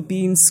reason for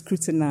being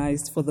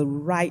scrutinized for the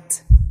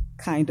right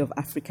kind of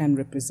African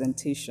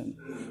representation,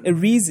 a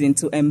reason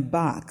to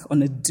embark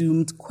on a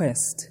doomed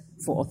quest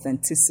for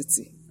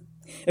authenticity,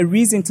 a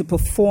reason to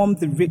perform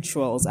the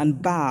rituals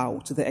and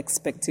bow to the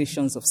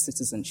expectations of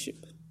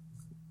citizenship.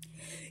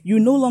 You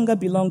no longer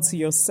belong to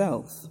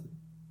yourself,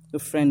 a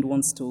friend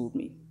once told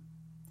me.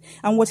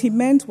 And what he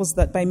meant was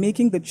that by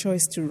making the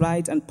choice to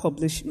write and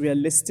publish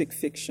realistic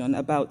fiction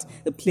about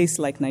a place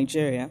like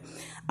Nigeria,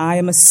 I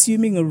am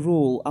assuming a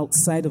role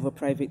outside of a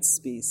private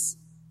space.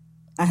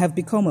 I have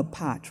become a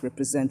part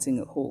representing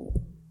a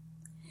whole.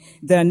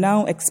 There are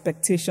now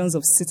expectations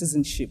of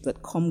citizenship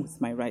that come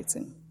with my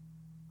writing.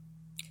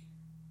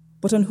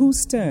 But on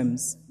whose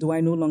terms do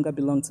I no longer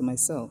belong to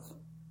myself?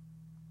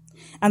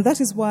 And that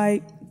is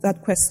why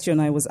that question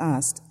I was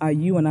asked, are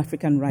you an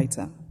African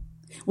writer,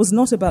 was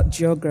not about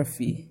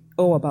geography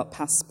or about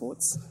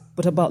passports,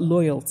 but about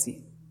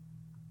loyalty.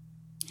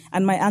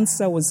 And my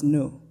answer was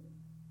no.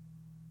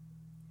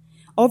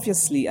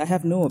 Obviously, I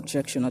have no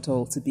objection at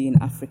all to being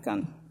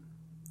African.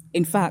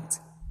 In fact,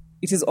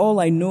 it is all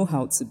I know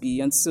how to be,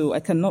 and so I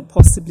cannot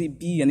possibly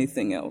be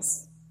anything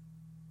else.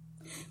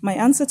 My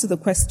answer to the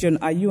question,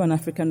 are you an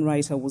African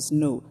writer, was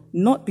no,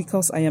 not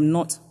because I am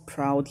not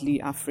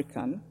proudly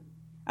African.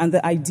 And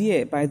the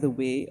idea, by the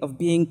way, of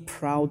being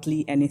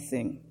proudly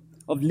anything,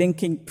 of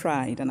linking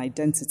pride and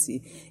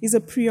identity, is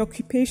a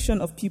preoccupation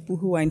of people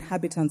who are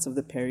inhabitants of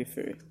the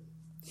periphery.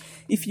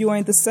 If you are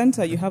in the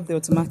center, you have the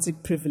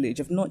automatic privilege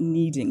of not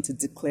needing to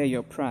declare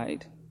your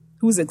pride,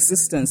 whose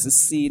existence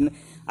is seen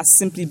as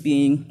simply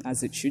being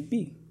as it should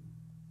be.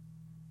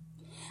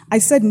 I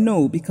said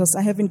no because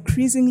I have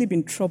increasingly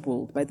been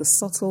troubled by the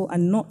subtle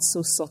and not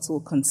so subtle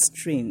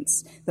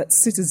constraints that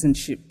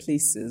citizenship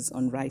places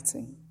on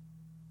writing.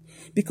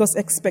 Because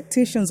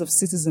expectations of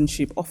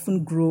citizenship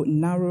often grow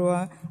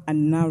narrower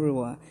and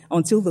narrower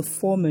until they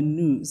form a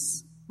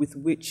noose with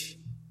which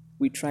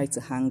we try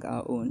to hang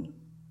our own.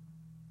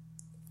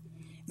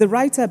 The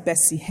writer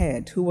Bessie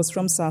Head, who was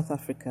from South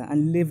Africa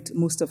and lived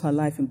most of her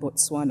life in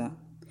Botswana,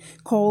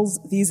 calls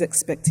these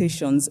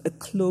expectations a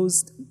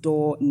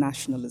closed-door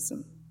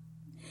nationalism.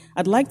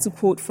 I'd like to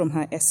quote from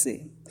her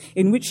essay,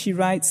 in which she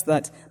writes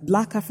that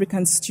Black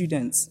African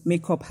students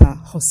make up her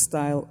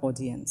hostile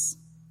audience.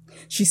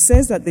 She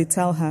says that they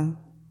tell her,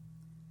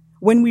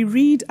 when we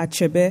read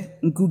Achebe,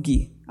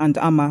 Ngugi, and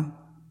Ama,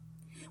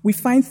 we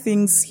find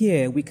things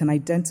here we can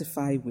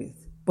identify with,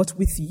 but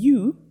with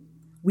you,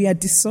 we are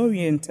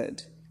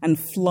disoriented and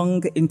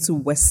flung into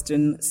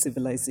Western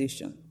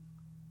civilization.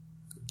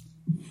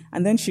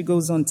 And then she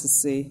goes on to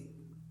say,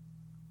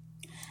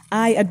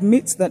 I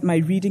admit that my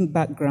reading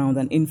background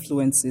and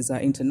influences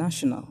are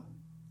international,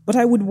 but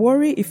I would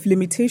worry if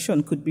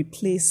limitation could be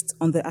placed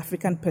on the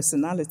African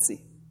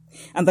personality,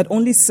 and that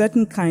only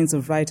certain kinds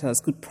of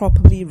writers could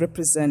properly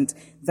represent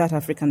that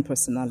African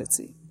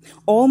personality.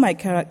 All my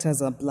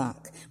characters are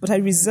Black, but I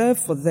reserve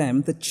for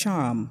them the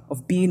charm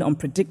of being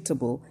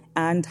unpredictable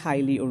and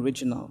highly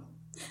original.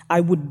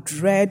 I would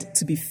dread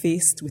to be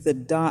faced with a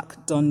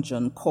dark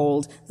dungeon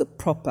called the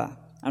proper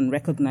and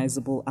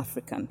recognizable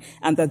African,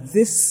 and that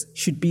this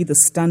should be the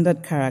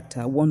standard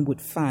character one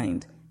would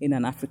find in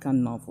an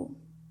African novel.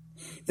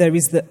 There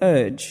is the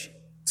urge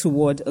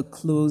toward a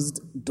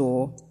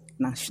closed-door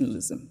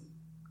nationalism.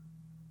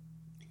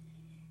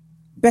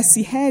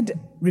 Bessie Head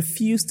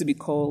refused to be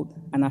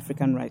called an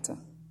African writer,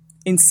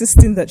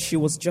 insisting that she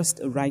was just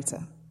a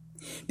writer,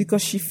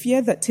 because she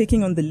feared that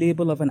taking on the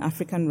label of an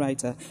African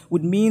writer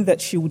would mean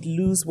that she would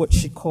lose what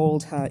she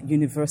called her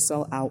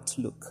universal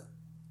outlook.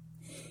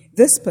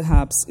 This,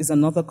 perhaps, is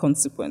another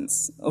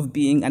consequence of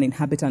being an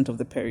inhabitant of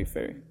the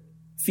periphery,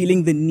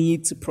 feeling the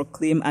need to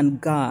proclaim and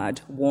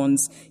guard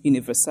one's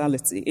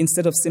universality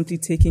instead of simply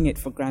taking it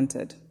for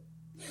granted.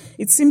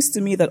 It seems to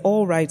me that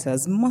all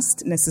writers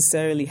must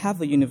necessarily have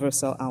a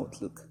universal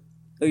outlook,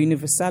 a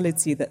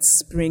universality that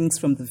springs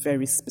from the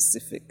very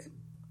specific.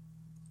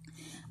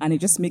 And it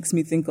just makes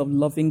me think of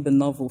loving the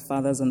novel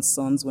Fathers and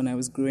Sons when I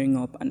was growing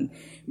up, and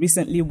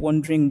recently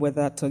wondering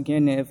whether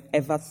Turgenev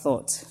ever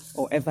thought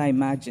or ever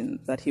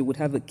imagined that he would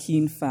have a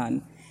keen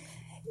fan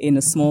in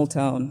a small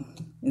town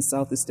in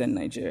southeastern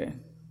Nigeria.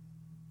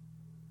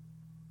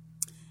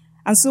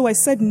 And so I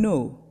said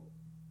no.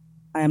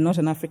 I am not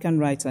an African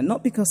writer,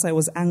 not because I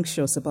was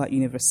anxious about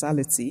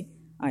universality,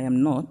 I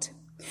am not,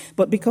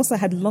 but because I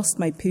had lost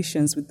my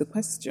patience with the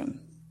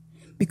question,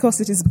 because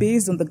it is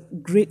based on the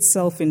great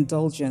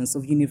self-indulgence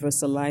of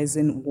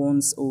universalizing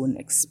one's own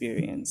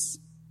experience,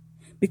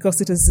 because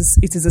it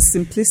is a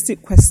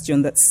simplistic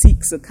question that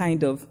seeks a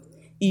kind of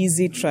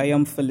easy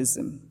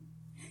triumphalism.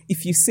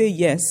 If you say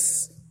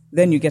yes,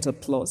 then you get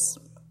applause,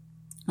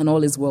 and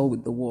all is well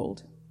with the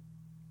world.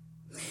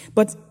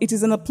 But it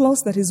is an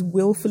applause that is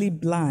willfully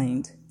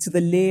blind to the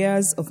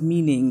layers of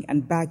meaning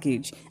and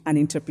baggage and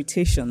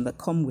interpretation that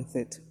come with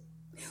it.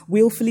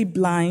 Willfully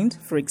blind,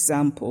 for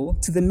example,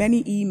 to the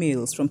many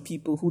emails from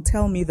people who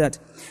tell me that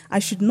I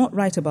should not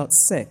write about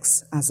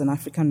sex as an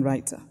African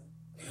writer,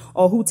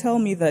 or who tell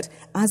me that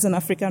as an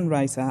African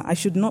writer, I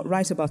should not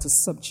write about a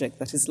subject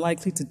that is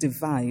likely to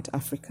divide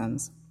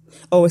Africans,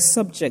 or a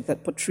subject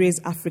that portrays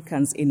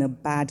Africans in a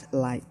bad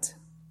light,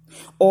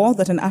 or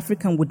that an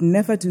African would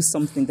never do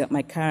something that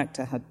my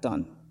character had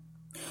done,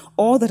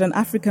 or that an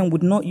African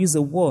would not use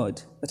a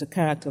word that a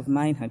character of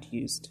mine had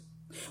used,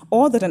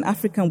 or that an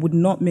African would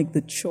not make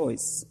the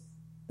choice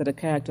that a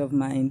character of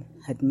mine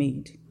had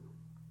made.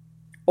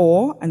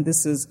 Or, and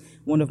this is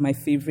one of my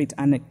favorite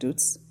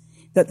anecdotes,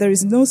 that there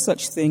is no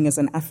such thing as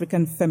an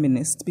African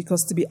feminist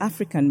because to be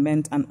African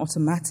meant an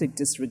automatic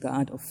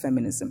disregard of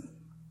feminism.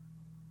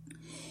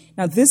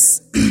 Now, this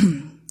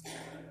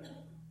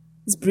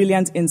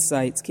brilliant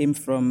insight came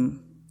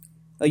from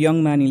a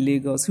young man in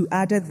Lagos who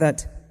added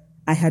that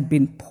I had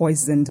been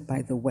poisoned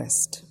by the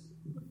West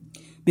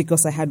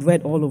because I had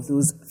read all of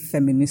those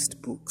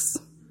feminist books.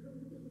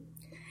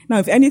 Now,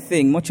 if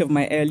anything, much of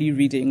my early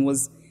reading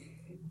was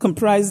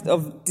comprised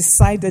of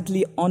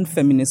decidedly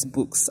unfeminist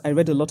books. I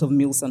read a lot of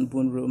Mills and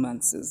Boon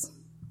romances.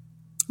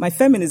 My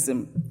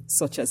feminism,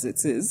 such as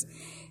it is,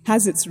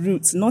 has its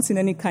roots not in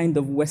any kind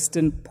of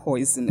Western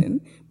poisoning,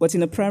 but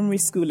in a primary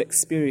school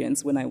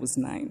experience when I was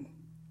 9.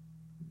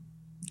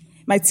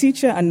 My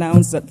teacher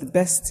announced that the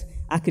best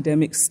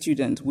academic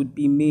student would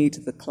be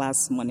made the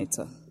class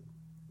monitor.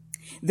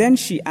 Then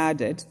she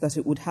added that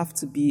it would have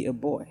to be a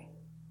boy.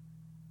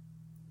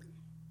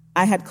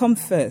 I had come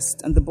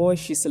first, and the boy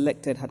she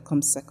selected had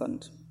come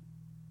second.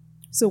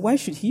 So why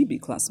should he be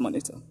class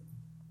monitor?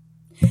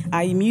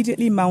 I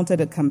immediately mounted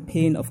a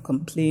campaign of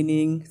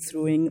complaining,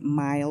 throwing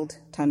mild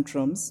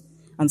tantrums,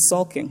 and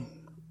sulking.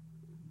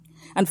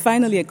 And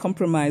finally, a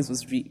compromise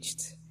was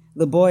reached.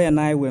 The boy and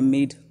I were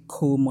made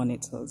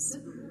co-monitors.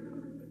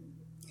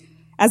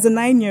 As a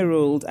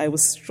 9-year-old, I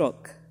was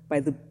struck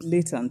by the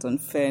blatant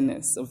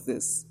unfairness of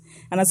this.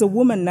 And as a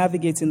woman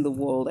navigating the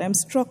world, I am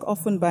struck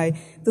often by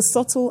the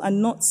subtle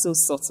and not so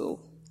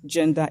subtle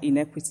gender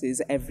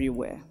inequities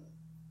everywhere.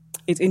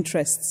 It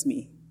interests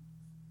me.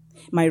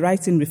 My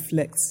writing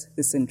reflects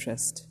this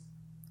interest.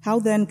 How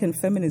then can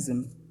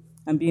feminism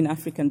and being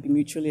African be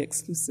mutually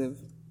exclusive?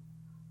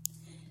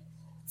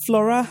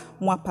 Flora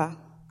Mwapa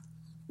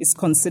is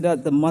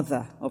considered the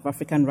mother of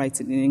African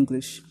writing in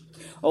English,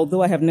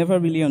 although I have never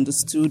really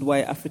understood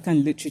why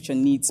African literature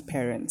needs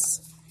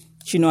parents.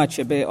 Chinua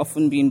Achebe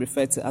often being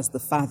referred to as the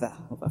father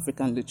of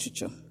African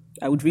literature.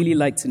 I would really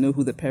like to know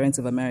who the parents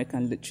of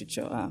American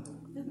literature are.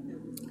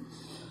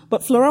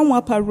 But Flora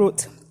Mwapa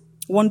wrote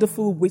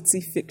wonderful,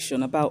 witty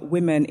fiction about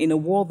women in a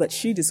world that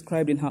she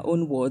described in her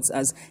own words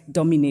as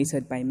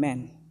dominated by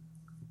men.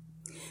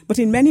 But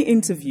in many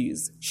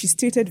interviews, she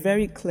stated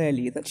very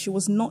clearly that she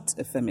was not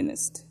a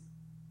feminist.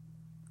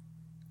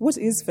 What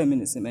is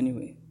feminism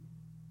anyway?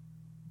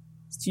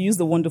 To use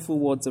the wonderful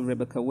words of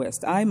Rebecca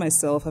West, I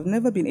myself have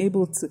never been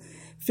able to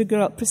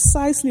figure out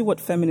precisely what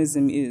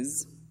feminism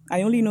is.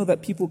 I only know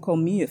that people call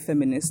me a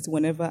feminist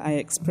whenever I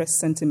express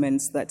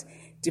sentiments that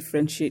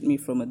differentiate me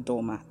from a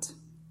doormat.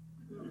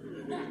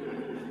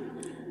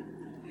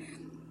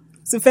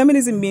 So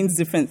feminism means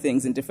different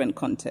things in different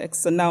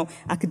contexts. So now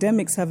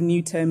academics have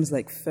new terms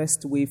like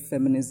first-wave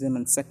feminism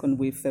and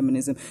second-wave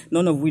feminism,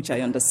 none of which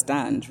I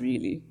understand,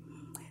 really.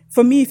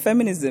 For me,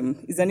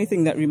 feminism is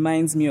anything that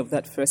reminds me of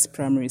that first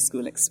primary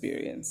school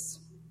experience.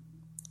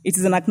 It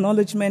is an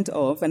acknowledgement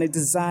of and a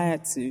desire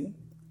to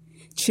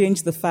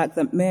change the fact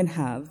that men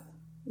have,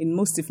 in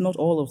most if not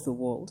all of the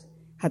world,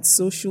 had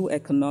social,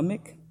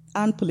 economic,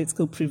 and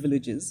political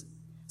privileges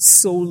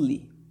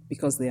solely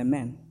because they are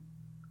men.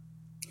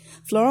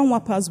 Flora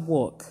Mwapa's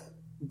work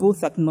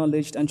both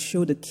acknowledged and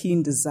showed a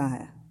keen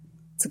desire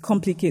to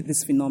complicate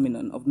this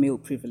phenomenon of male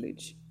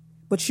privilege,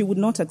 but she would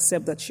not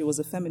accept that she was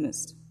a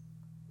feminist.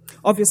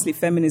 Obviously,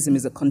 feminism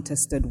is a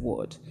contested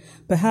word.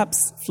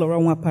 Perhaps Flora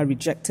Mwapa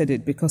rejected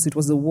it because it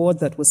was a word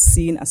that was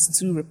seen as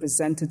too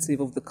representative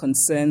of the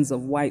concerns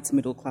of white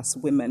middle-class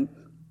women,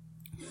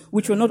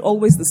 which were not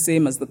always the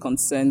same as the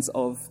concerns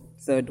of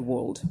third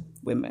world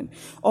women.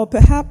 Or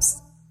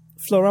perhaps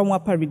Flora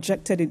Mwapa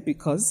rejected it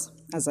because,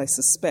 as I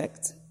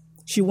suspect,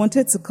 she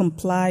wanted to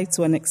comply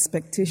to an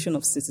expectation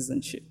of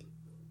citizenship,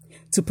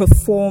 to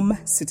perform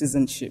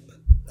citizenship,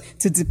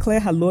 to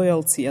declare her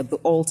loyalty at the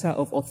altar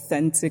of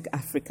authentic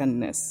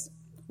Africanness,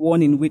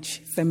 one in which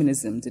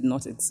feminism did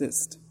not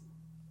exist.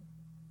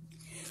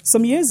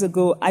 Some years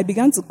ago, I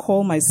began to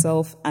call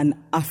myself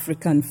an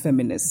African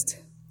feminist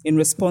in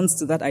response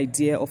to that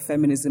idea of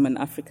feminism and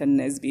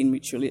Africanness being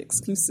mutually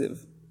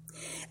exclusive.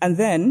 And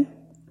then,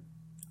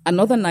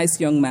 another nice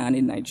young man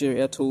in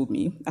Nigeria told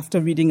me, after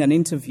reading an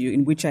interview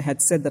in which I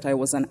had said that I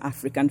was an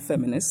African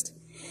feminist,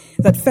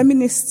 that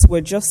feminists were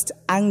just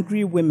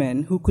angry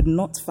women who could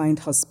not find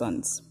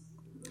husbands,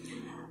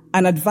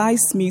 and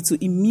advised me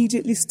to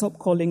immediately stop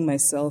calling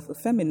myself a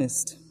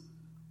feminist.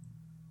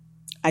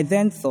 I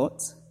then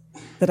thought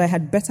that I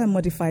had better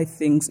modify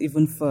things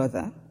even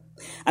further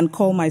and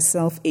call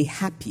myself a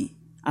happy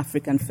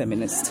African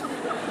feminist.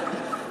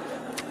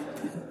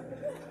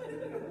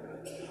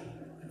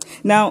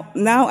 Now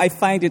I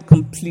find it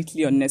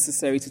completely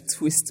unnecessary to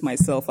twist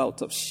myself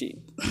out of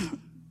shape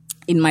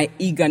in my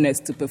eagerness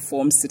to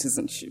perform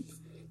citizenship,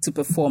 to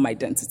perform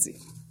identity.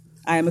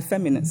 I am a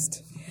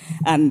feminist.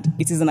 and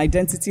it is an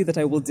identity that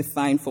I will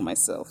define for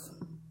myself.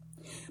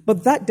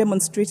 But that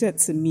demonstrated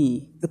to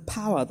me the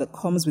power that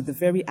comes with the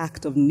very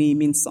act of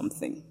naming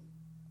something.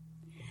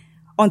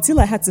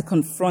 Until I had to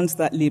confront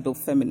that label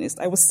feminist,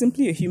 I was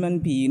simply a human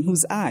being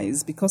whose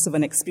eyes, because of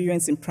an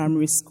experience in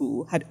primary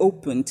school, had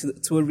opened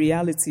to a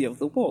reality of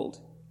the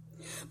world.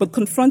 But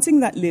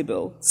confronting that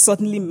label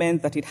suddenly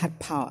meant that it had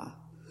power,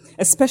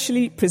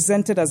 especially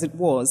presented as it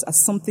was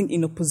as something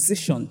in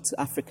opposition to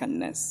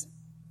Africanness.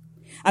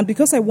 And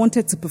because I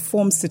wanted to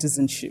perform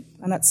citizenship,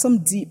 and at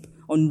some deep,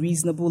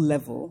 unreasonable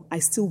level, I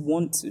still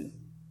want to,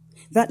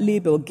 that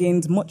label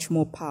gained much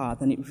more power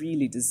than it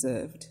really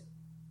deserved.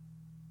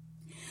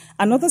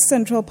 Another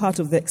central part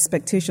of the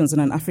expectations on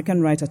an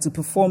African writer to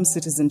perform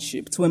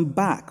citizenship, to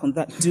embark on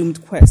that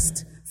doomed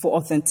quest for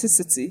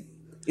authenticity,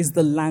 is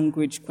the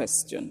language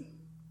question.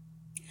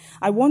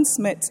 I once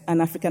met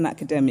an African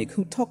academic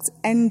who talked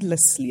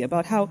endlessly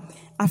about how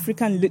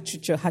African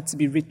literature had to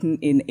be written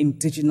in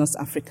indigenous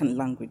African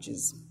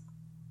languages.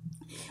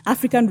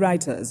 African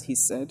writers, he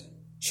said,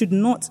 should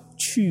not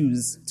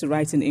choose to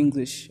write in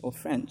English or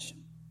French.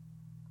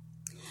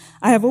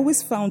 I have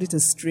always found it a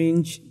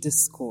strange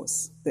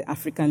discourse that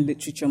African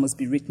literature must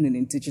be written in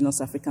indigenous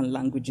African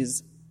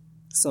languages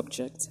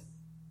subject.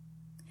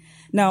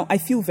 Now, I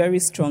feel very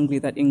strongly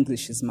that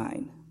English is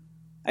mine.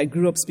 I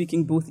grew up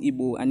speaking both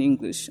Igbo and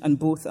English, and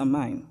both are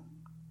mine.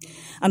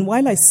 And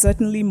while I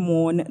certainly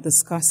mourn the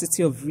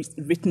scarcity of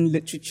written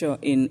literature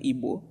in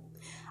Igbo,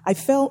 I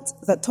felt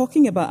that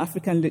talking about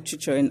African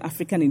literature in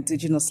African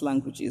indigenous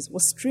languages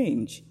was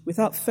strange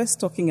without first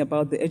talking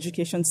about the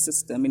education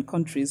system in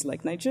countries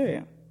like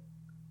Nigeria.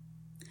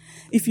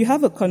 If you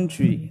have a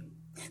country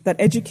that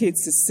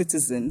educates its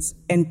citizens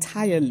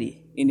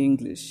entirely in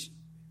English,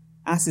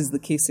 as is the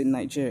case in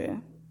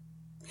Nigeria,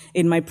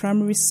 in my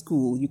primary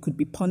school, you could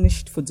be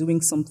punished for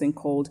doing something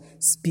called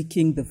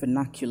speaking the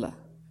vernacular,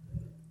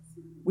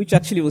 which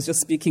actually was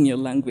just speaking your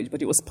language,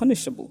 but it was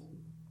punishable.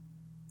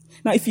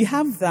 Now, if you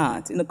have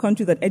that in a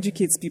country that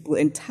educates people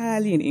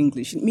entirely in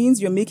English, it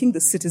means you're making the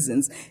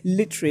citizens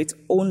literate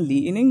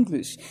only in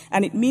English.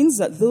 And it means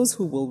that those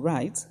who will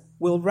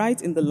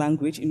write in the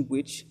language in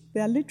which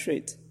they are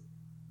literate.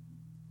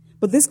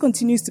 But this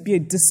continues to be a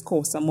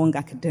discourse among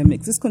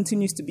academics. This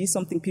continues to be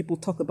something people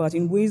talk about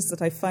in ways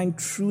that I find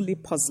truly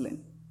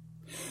puzzling.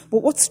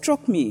 But what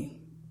struck me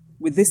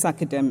with this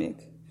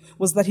academic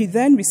was that he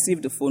then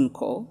received a phone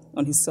call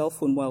on his cell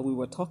phone while we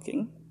were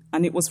talking,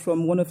 and it was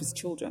from one of his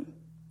children.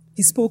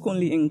 He spoke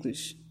only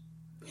English.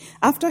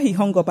 After he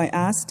hung up, I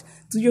asked,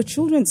 "Do your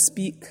children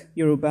speak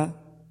Yoruba?"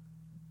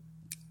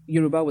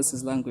 Yoruba was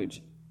his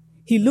language.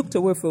 He looked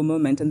away for a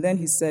moment, and then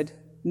he said,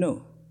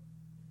 "No."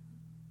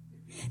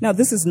 Now,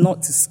 this is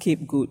not to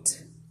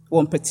scapegoat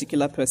one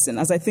particular person,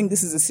 as I think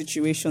this is a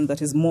situation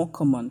that is more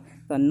common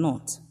than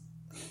not.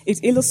 It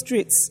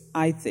illustrates,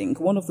 I think,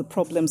 one of the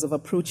problems of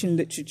approaching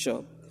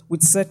literature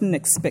with certain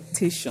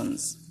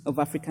expectations of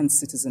African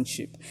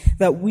citizenship,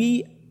 that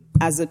we,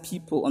 as a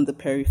people on the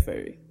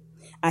periphery,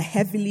 are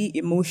heavily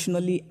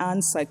emotionally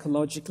and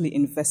psychologically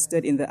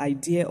invested in the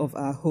idea of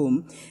our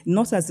home,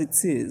 not as it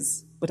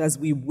is, but as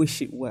we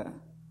wish it were.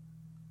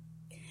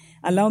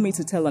 Allow me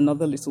to tell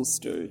another little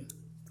story.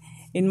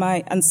 In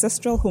my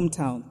ancestral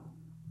hometown,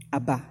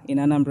 Aba, in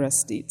Anambra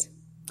State,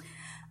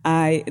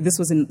 this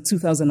was in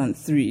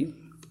 2003,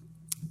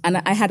 and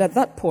I had at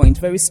that point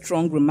very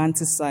strong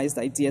romanticized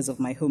ideas of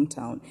my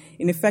hometown.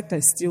 In effect, I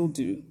still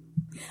do.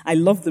 I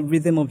love the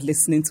rhythm of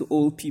listening to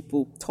old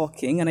people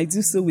talking, and I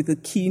do so with a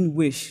keen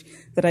wish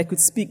that I could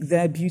speak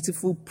their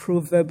beautiful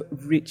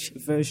proverb-rich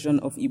version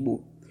of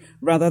Igbo,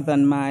 rather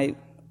than my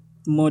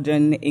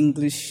modern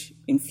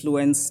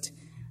English-influenced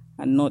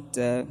and not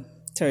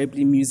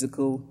terribly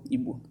musical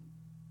Igbo.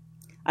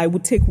 I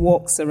would take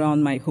walks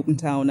around my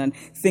hometown and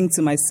think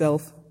to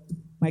myself,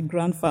 my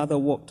grandfather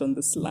walked on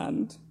this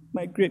land,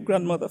 my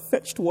great-grandmother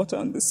fetched water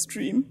on this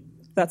stream,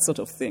 that sort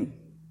of thing.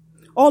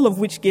 All of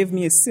which gave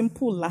me a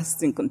simple,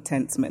 lasting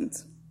contentment.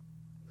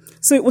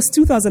 So it was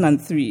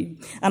 2003,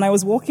 and I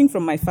was walking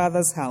from my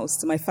father's house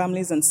to my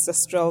family's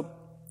ancestral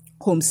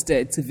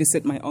homestead to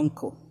visit my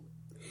uncle.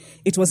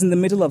 It was in the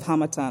middle of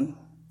Harmattan.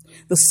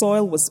 The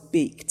soil was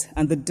baked,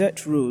 and the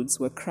dirt roads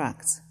were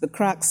cracked, the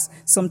cracks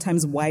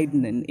sometimes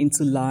widening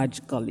into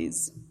large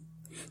gullies.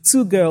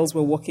 Two girls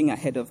were walking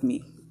ahead of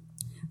me.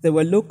 They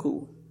were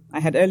local.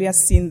 I had earlier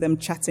seen them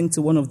chatting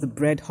to one of the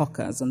bread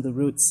hawkers on the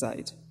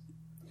roadside.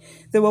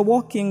 They were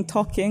walking,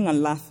 talking,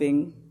 and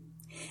laughing,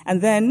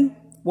 and then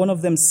one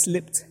of them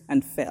slipped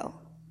and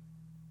fell.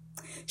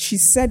 She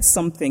said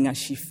something as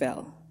she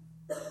fell.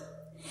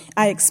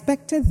 I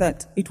expected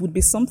that it would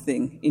be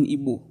something in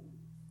Igbo,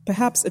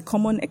 perhaps a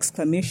common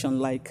exclamation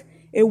like,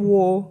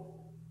 "Ewo."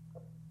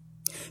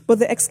 But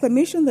the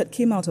exclamation that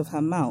came out of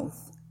her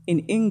mouth in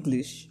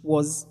English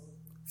was,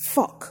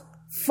 "Fuck,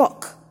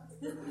 fuck."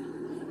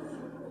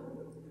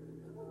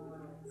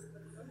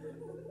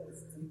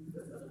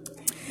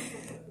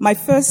 My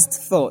first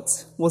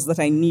thought was that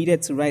I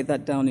needed to write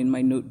that down in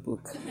my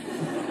notebook.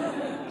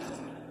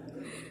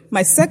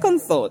 My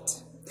second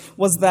thought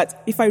was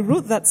that if I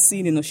wrote that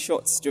scene in a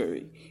short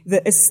story,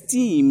 The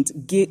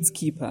esteemed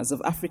gatekeepers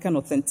of African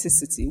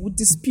authenticity would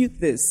dispute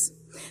this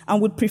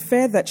and would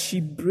prefer that she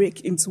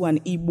break into an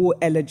Igbo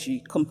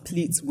elegy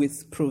complete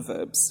with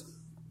proverbs.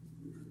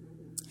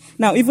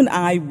 Now, even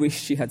I wish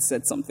she had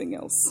said something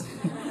else.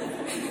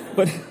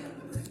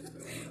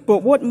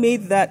 But what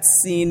made that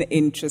scene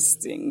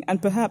interesting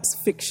and perhaps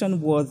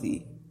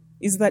fiction-worthy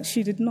is that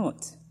she did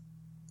not.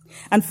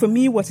 And for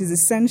me, what is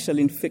essential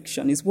in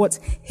fiction is what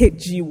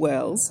H.G.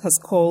 Wells has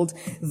called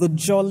the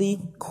jolly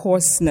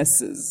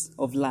coarsenesses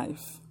of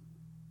life.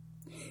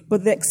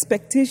 But the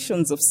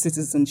expectations of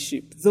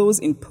citizenship, those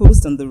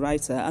imposed on the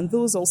writer and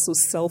those also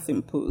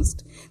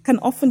self-imposed, can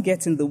often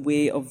get in the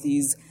way of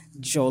these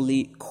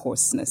jolly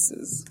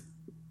coarsenesses.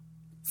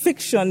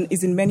 Fiction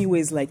is in many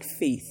ways like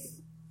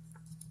faith.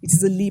 It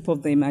is a leap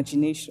of the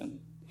imagination.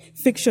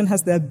 Fiction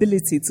has the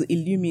ability to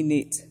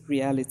illuminate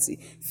reality.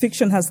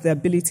 Fiction has the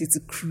ability to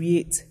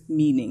create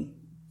meaning.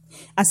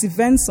 As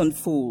events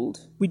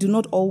unfold, we do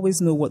not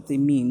always know what they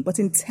mean, but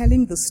in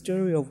telling the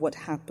story of what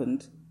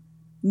happened,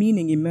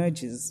 meaning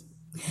emerges,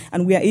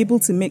 and we are able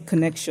to make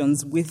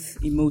connections with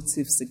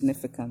emotive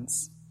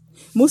significance.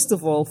 Most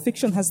of all,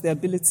 fiction has the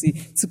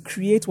ability to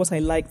create what I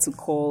like to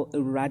call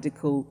a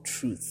radical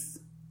truth.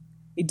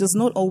 It does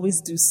not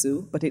always do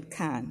so, but it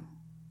can.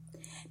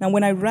 Now,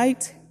 when I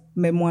write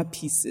memoir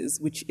pieces,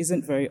 which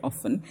isn't very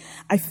often,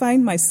 I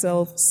find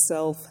myself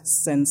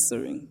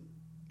self-censoring.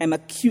 I'm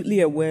acutely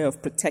aware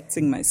of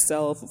protecting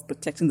myself, of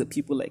protecting the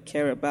people I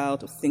care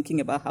about, of thinking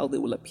about how they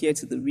will appear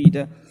to the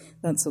reader,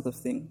 that sort of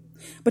thing.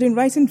 But in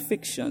writing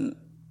fiction,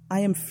 I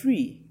am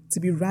free to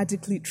be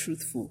radically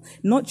truthful,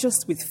 not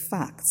just with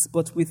facts,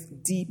 but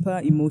with deeper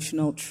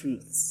emotional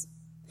truths.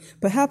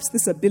 Perhaps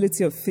this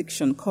ability of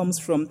fiction comes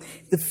from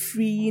the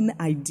freeing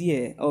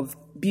idea of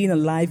being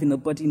alive in a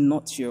body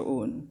not your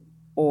own,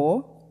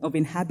 or of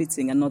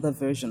inhabiting another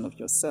version of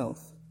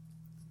yourself.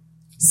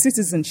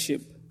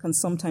 Citizenship can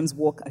sometimes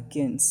work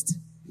against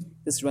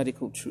this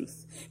radical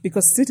truth,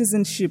 because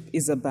citizenship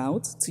is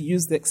about, to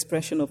use the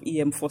expression of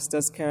E.M.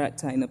 Foster's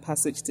character in A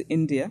Passage to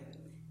India,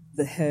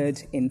 the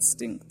herd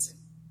instinct.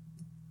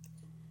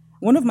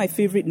 One of my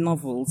favorite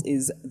novels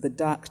is The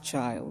Dark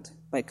Child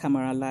by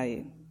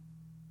Kamaralaye.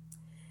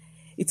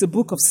 It's a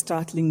book of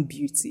startling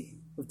beauty,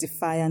 of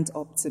defiant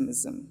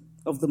optimism,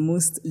 of the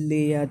most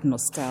layered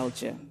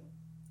nostalgia.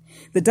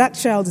 The Dark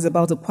Child is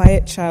about a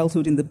quiet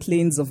childhood in the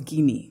plains of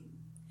Guinea,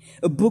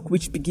 a book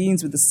which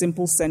begins with the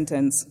simple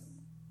sentence,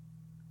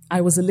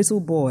 "I was a little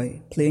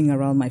boy playing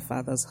around my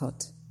father's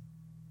hut,"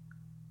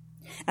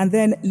 and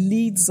then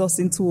leads us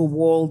into a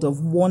world of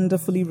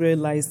wonderfully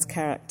realized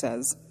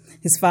characters.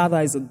 His father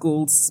is a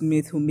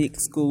goldsmith who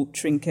makes gold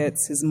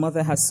trinkets. His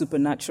mother has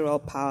supernatural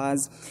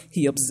powers.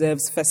 He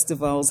observes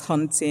festivals,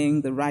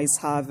 hunting, the rice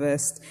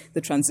harvest,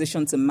 the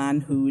transition to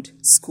manhood,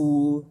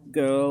 school,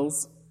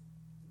 girls.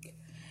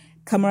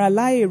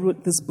 Kamaralaye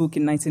wrote this book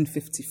in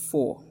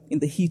 1954, in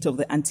the heat of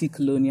the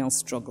anti-colonial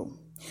struggle.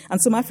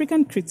 And some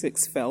African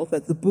critics felt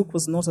that the book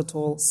was not at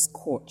all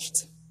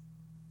scorched.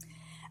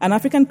 An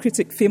African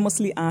critic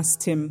famously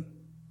asked him,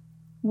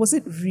 "Was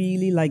it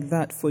really like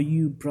that for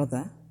you,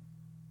 brother?"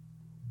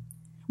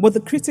 What the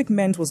critic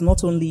meant was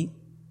not only,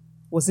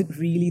 was it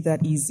really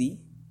that easy?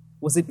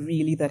 Was it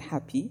really that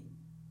happy?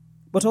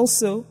 But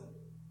also,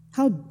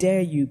 how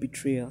dare you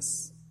betray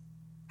us?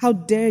 How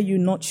dare you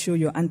not show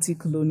your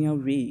anti-colonial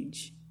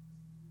rage?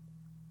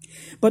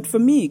 But for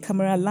me,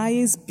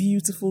 Kamaralaye's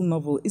beautiful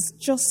novel is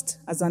just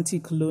as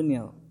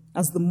anti-colonial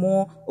as the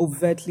more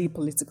overtly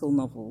political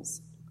novels.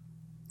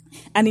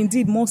 And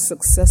indeed, more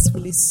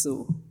successfully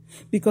so,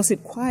 because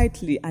it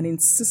quietly and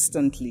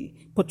insistently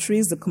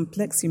portrays the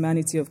complex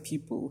humanity of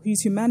people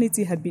whose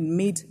humanity had been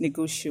made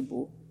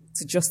negotiable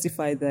to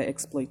justify their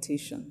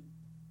exploitation.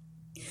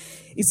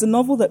 It's a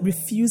novel that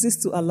refuses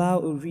to allow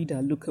a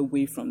reader look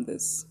away from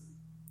this.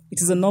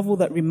 It is a novel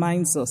that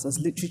reminds us, as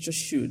literature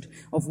should,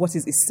 of what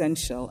is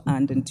essential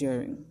and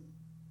enduring.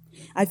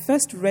 I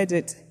first read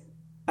it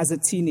as a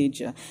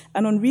teenager,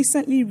 and on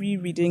recently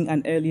rereading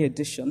an early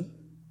edition,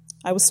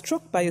 I was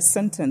struck by a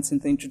sentence in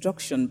the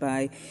introduction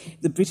by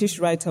the British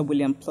writer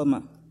William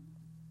Plummer.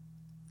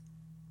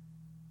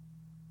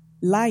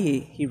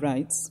 Laye, he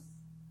writes,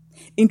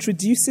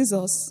 introduces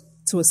us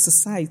to a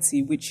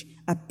society which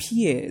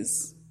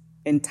appears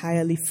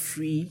entirely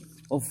free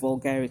of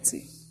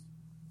vulgarity.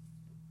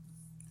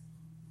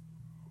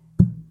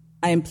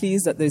 I am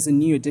pleased that there's a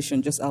new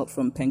edition just out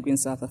from Penguin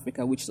South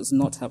Africa which does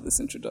not have this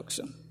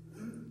introduction.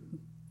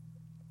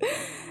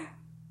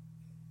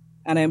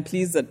 And I am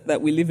pleased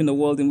that we live in a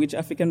world in which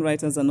African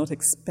writers are not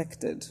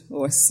expected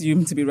or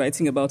assumed to be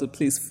writing about a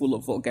place full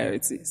of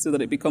vulgarity, so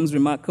that it becomes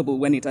remarkable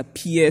when it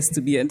appears to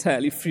be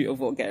entirely free of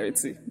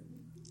vulgarity.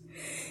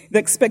 The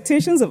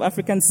expectations of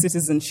African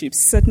citizenship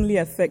certainly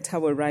affect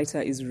how a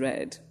writer is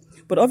read,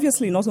 but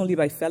obviously not only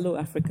by fellow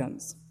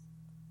Africans.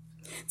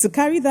 To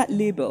carry that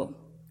label,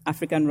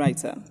 African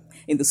writer,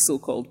 in the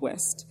so-called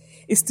West,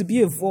 is to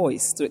be a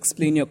voice to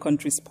explain your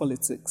country's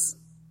politics.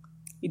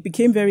 It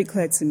became very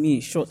clear to me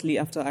shortly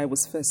after I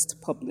was first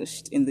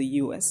published in the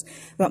US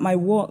that my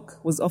work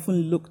was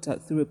often looked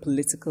at through a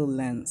political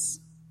lens.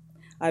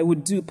 I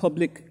would do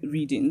public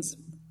readings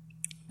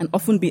and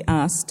often be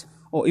asked,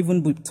 or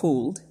even be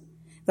told,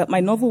 that my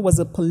novel was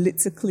a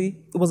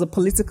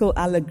political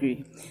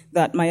allegory,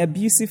 that my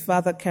abusive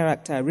father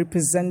character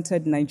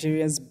represented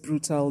Nigeria's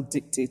brutal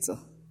dictator.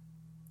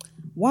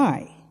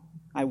 Why?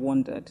 I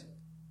wondered.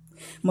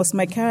 Must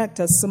my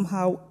characters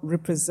somehow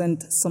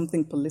represent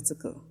something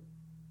political?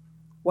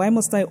 Why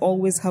must I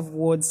always have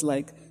words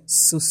like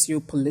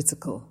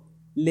socio-political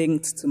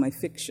linked to my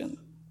fiction?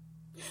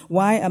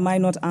 Why am I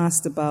not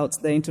asked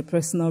about the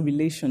interpersonal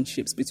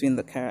relationships between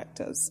the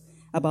characters,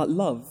 about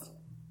love,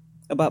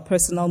 about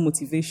personal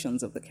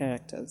motivations of the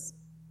characters?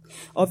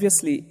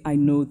 Obviously, I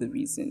know the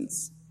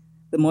reasons.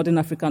 The modern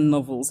African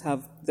novels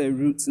have their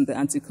roots in the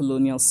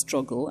anti-colonial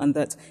struggle, and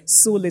that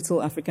so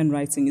little African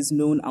writing is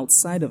known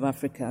outside of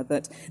Africa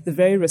that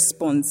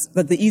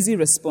the easy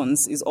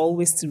response is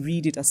always to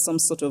read it as some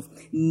sort of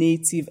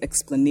native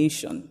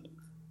explanation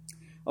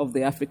of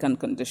the African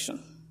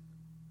condition.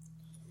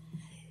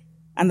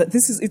 And that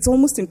it's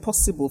almost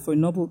impossible for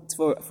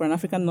an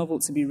African novel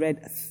to be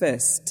read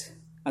first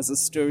as a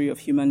story of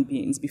human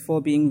beings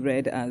before being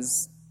read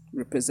as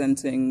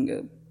representing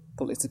a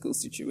political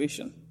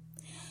situation.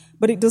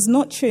 But it does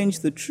not change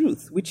the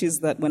truth, which is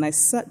that when I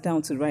sat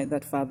down to write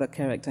that father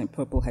character in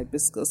Purple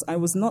Hibiscus, I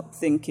was not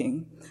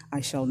thinking,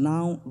 I shall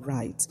now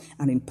write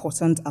an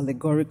important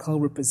allegorical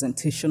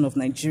representation of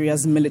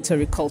Nigeria's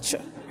military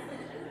culture.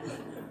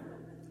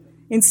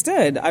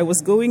 Instead, I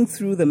was going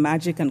through the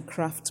magic and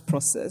craft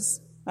process,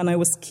 and I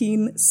was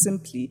keen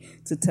simply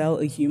to tell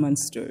a human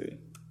story.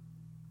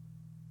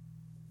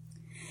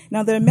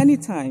 Now, there are many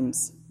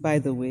times, by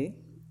the way,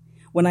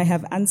 when I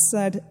have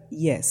answered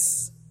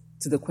yes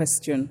to the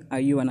question, are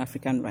you an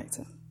African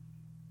writer?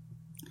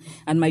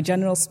 And my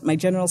general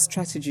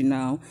strategy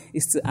now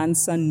is to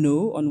answer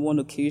no on one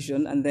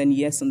occasion and then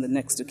yes on the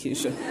next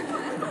occasion.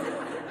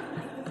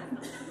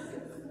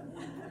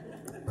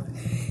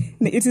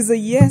 It is a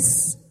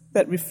yes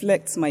that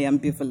reflects my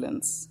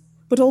ambivalence,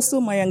 but also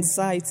my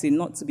anxiety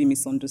not to be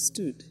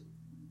misunderstood.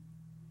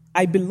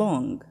 I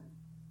belong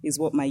is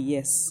what my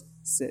yes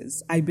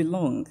says. I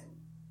belong.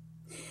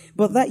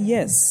 But that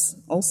yes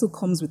also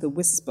comes with a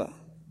whisper.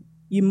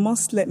 You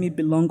must let me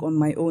belong on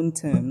my own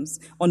terms,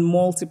 on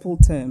multiple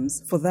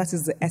terms, for that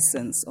is the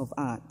essence of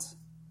art.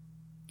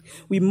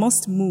 We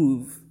must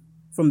move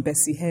from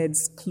Bessie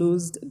Head's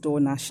closed-door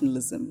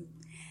nationalism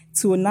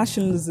to a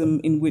nationalism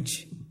in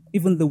which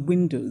even the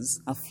windows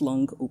are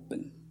flung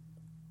open.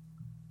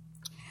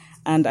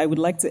 And I would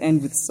like to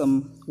end with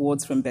some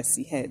words from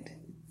Bessie Head.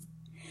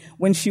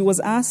 When she was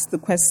asked the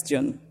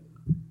question,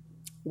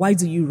 why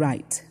do you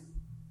write?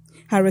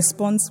 Her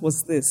response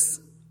was this: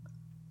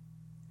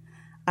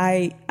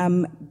 I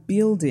am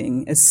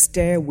building a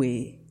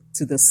stairway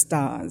to the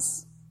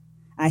stars.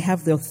 I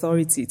have the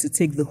authority to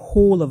take the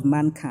whole of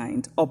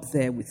mankind up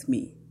there with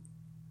me.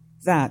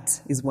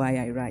 That is why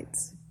I write.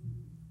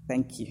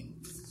 Thank you.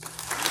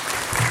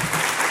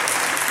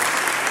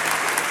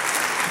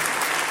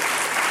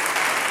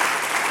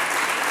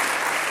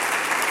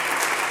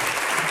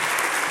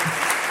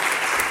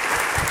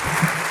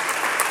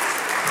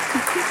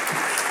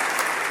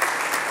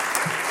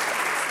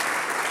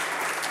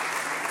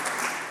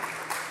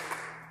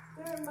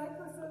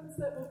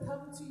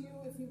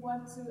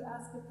 To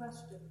ask a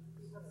question.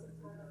 You have some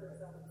time for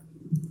that.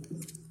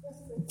 Yes,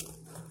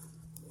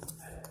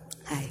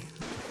 Hi.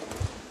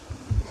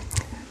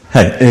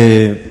 Hi.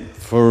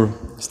 For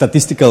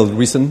statistical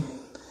reason,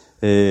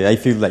 I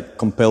feel like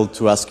compelled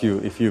to ask you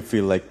if you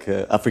feel like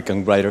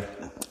African writer.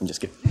 I'm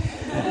just kidding.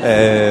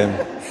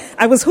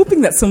 I was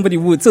hoping that somebody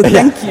would, so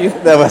thank you.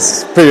 That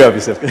was pretty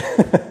obvious.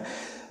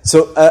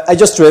 So I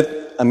just read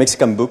a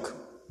Mexican book,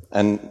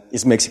 and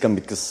it's Mexican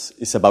because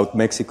it's about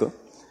Mexico,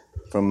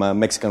 from a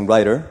Mexican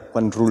writer,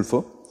 Juan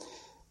Rulfo.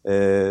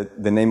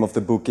 The name of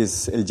the book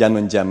is El Llano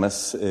en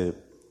Llamas,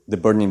 The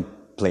Burning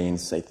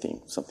Plains, I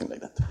think, something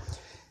like that.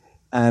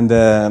 And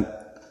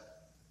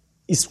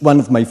it's one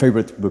of my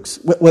favorite books.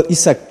 Well,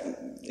 it's a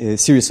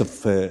series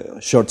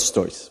of short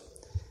stories.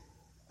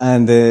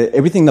 And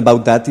everything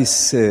about that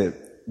is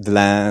the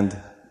land,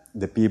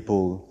 the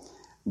people,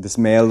 the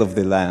smell of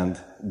the land,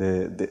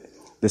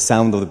 the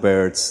sound of the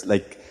birds,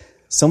 like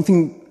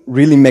something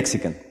really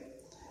Mexican.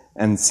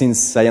 And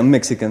since I am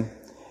Mexican,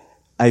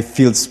 I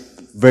feel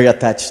very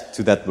attached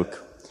to that book.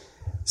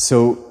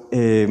 So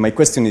my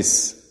question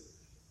is,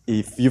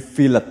 if you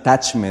feel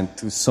attachment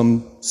to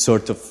some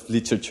sort of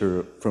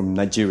literature from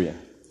Nigeria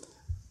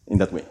in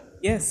that way.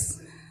 Yes,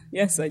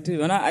 I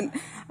do. And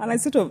I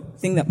sort of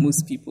think that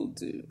most people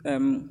do.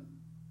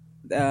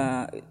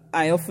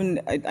 I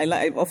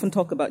often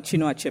talk about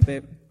Chinua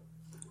Achebe,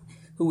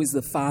 who is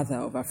the father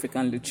of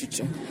African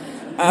literature,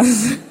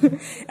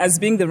 as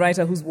being the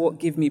writer whose work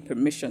gave me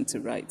permission to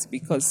write.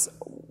 Because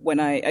when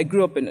I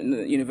grew up in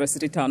a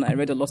university town, I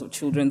read a lot of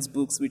children's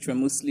books, which were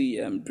mostly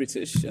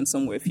British, and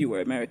some were, a few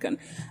were American.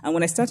 And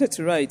when I started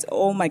to write,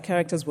 all my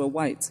characters were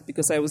white,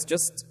 because I was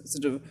just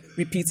sort of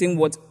repeating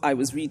what I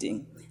was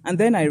reading. And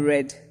then I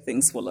read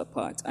Things Fall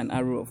Apart and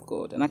Arrow of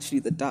God, and actually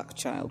The Dark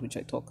Child, which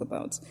I talk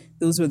about.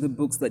 Those were the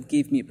books that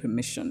gave me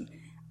permission.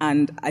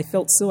 And I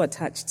felt so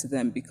attached to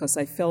them because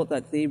I felt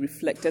that they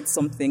reflected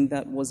something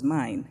that was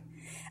mine.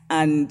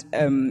 And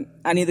in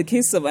the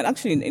case of, and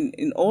actually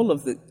in all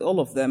of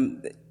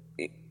them,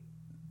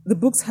 the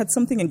books had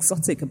something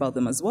exotic about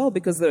them as well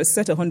because they were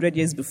set 100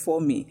 years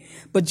before me.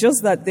 But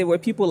just that they were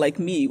people like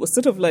me was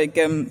sort of like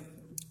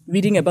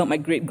reading about my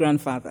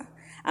great-grandfather.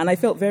 And I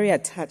felt very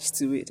attached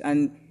to it.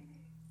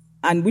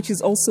 And which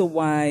is also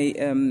why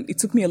it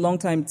took me a long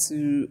time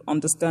to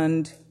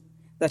understand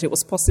that it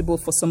was possible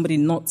for somebody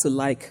not to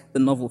like the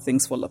novel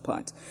Things Fall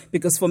Apart.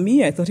 Because for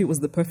me, I thought it was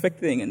the perfect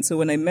thing. And so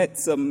when I met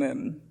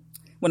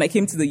when I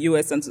came to the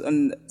US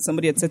and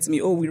somebody had said to me,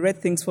 oh, we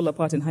read Things Fall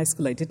Apart in high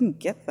school, I didn't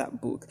get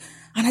that book.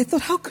 And I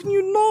thought, how can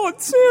you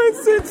not?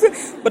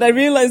 But I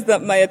realized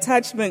that my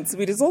attachment to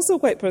it is also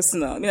quite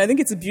personal. I mean, I think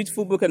it's a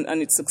beautiful book and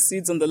it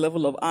succeeds on the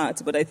level of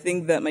art, but I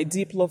think that my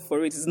deep love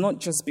for it is not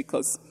just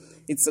because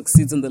it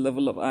succeeds on the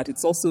level of art,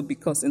 it's also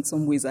because in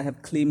some ways I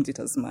have claimed it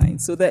as mine.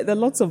 So there are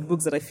lots of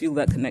books that I feel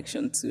that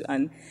connection to.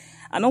 And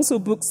also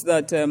books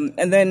that,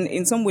 and then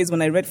in some ways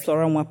when I read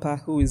Flora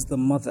Nwapa, who is the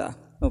mother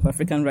of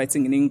African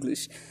writing in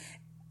English,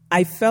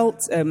 I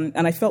felt,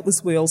 and I felt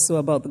this way also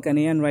about the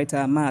Ghanaian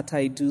writer MacArthur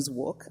Idu's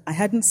work. I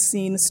hadn't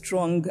seen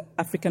strong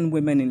African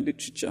women in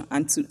literature,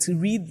 and to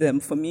read them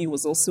for me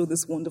was also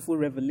this wonderful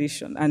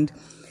revelation. And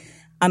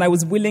I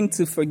was willing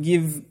to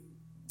forgive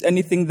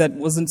anything that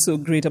wasn't so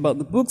great about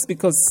the books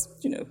because,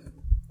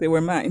 they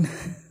were mine.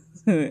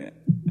 I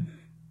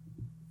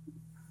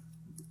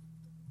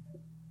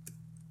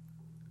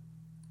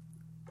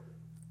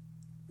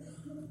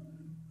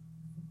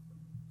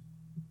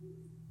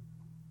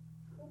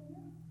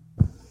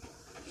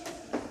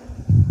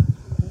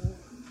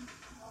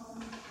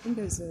think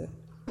there's a...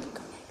 Go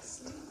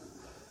next.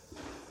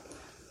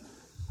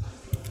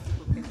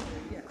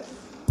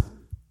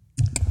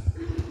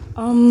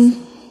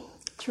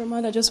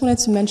 Chimamanda, I just wanted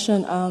to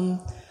mention,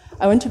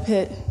 I went to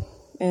Pitt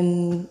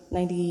in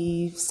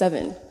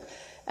 97,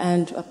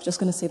 and I'm just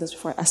going to say this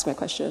before I ask my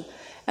question.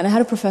 And I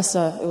had a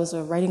professor, it was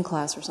a writing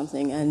class or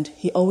something, and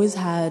he always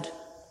had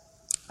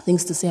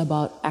things to say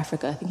about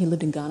Africa. I think he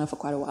lived in Ghana for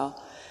quite a while.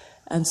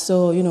 And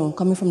so,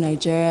 coming from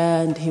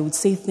Nigeria, and he would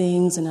say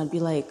things, and I'd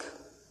be like,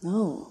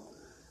 no.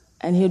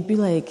 And he would be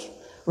like,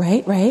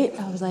 right?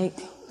 I was like,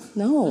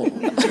 no.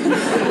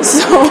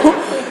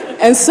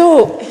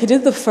 So he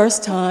did the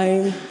first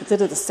time, he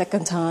did it the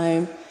second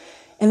time,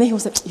 and then he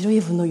was like, you don't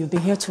even know, you've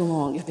been here too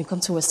long, you've become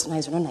too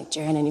westernized, you're not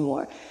Nigerian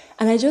anymore.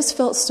 And I just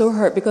felt so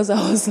hurt because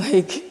I was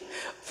like,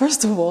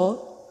 first of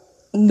all,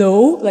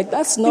 no,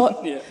 that's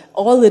not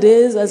all it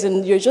is, as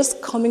in you're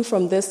just coming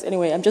from this.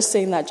 Anyway, I'm just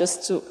saying that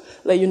just to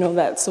let you know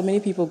that so many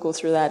people go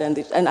through that.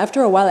 And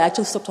after a while, I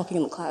actually stopped talking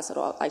in the class at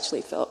all. I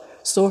actually felt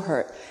so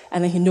hurt.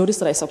 And then he noticed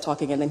that I stopped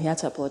talking, and then he had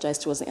to apologize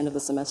towards the end of the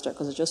semester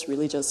because it just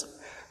really just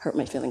hurt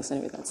my feelings.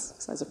 Anyway, that's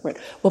besides the point.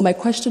 But my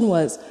question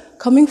was,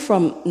 coming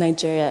from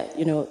Nigeria,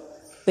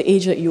 the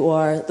age that you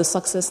are, the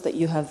success that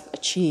you have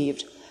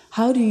achieved,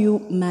 how do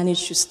you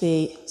manage to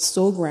stay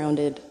so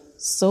grounded,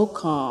 so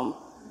calm,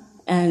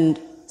 and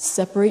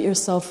separate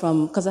yourself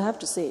from, because I have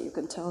to say, you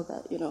can tell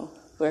that,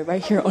 we're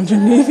right here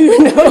underneath,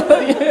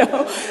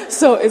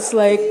 So it's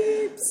like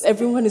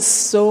everyone is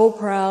so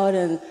proud,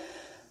 and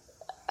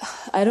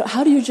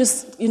how do you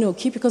just,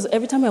 keep, because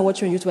every time I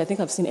watch you on YouTube, I think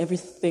I've seen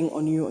everything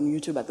on you on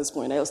YouTube at this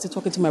point. I was still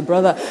talking to my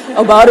brother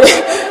about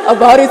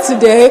it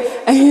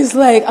today, and he's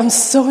like, I'm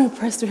so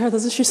impressed with her.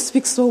 Doesn't she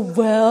speak so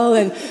well?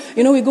 And,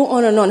 we go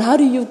on and on. How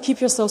do you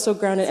keep yourself so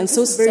grounded and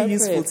so separate?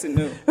 It's very useful to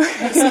know.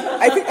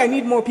 I think I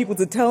need more people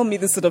to tell me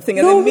this sort of thing,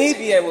 and then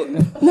maybe I will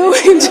know.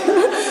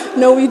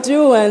 No, we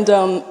do.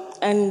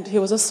 And he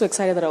was just so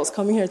excited that I was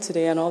coming here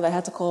today and all that. I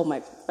had to call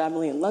my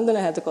family in London. I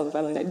had to call the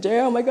family in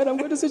Nigeria. Oh my God, I'm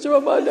going to see you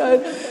about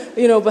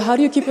that. But how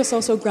do you keep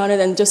yourself so grounded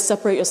and just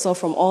separate yourself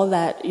from all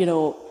that,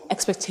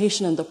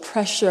 expectation and the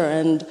pressure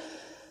and,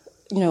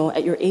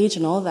 at your age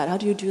and all that? How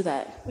do you do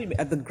that?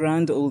 At the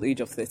grand old age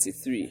of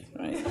 33,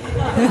 right?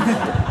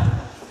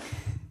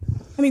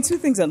 Two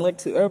things I'd like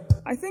to...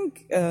 I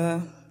think...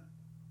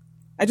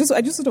 I just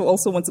sort of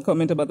also want to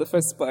comment about the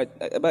first part,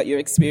 about your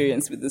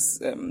experience with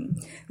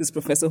this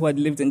professor who had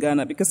lived in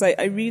Ghana, because I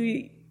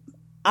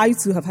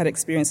too have had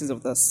experiences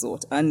of that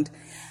sort. And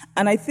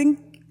I think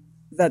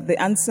that the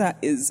answer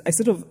is, I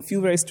sort of feel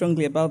very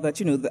strongly about that,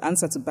 the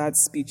answer to bad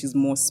speech is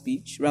more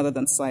speech rather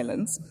than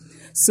silence.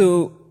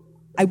 So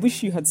I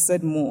wish you had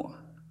said more,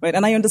 right?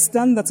 And I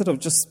understand that sort of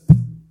just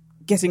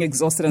getting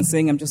exhausted and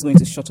saying, I'm just going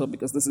to shut up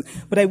because this is...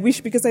 But I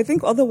wish, because I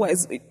think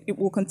otherwise it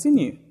will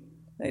continue.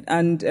 Right?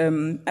 And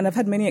I've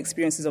had many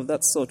experiences of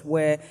that sort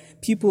where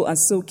people are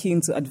so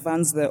keen to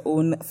advance their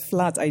own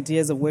flat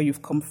ideas of where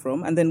you've come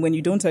from, and then when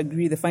you don't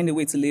agree, they find a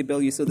way to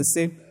label you. So they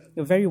say,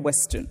 you're very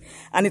Western.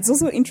 And it's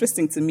also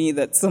interesting to me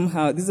that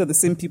somehow these are the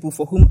same people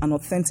for whom an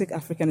authentic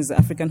African is the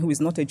African who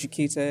is not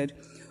educated,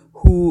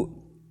 who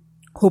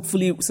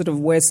hopefully sort of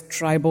wears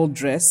tribal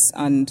dress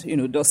and,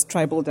 does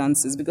tribal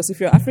dances. Because if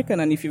you're African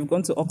and if you've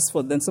gone to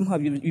Oxford, then somehow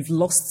you've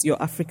lost your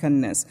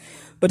Africanness.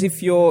 But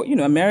if you're,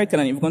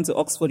 American and you've gone to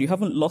Oxford, you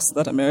haven't lost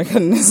that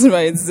Americanness,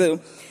 right? So,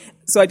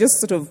 So I just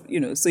sort of,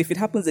 so if it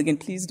happens again,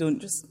 please don't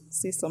just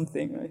say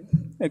something, right?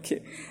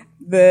 Okay.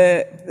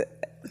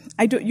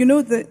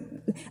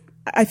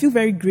 I feel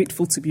very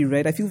grateful to be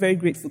read. I feel very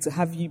grateful to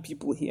have you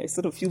people here. I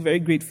sort of feel very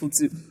grateful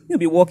to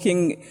walk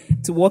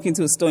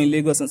into a store in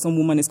Lagos and some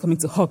woman is coming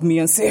to hug me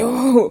and say,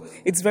 "Oh,"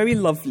 it's very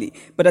lovely.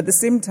 But at the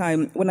same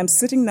time, when I'm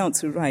sitting down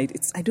to write,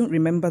 I don't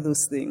remember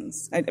those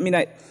things.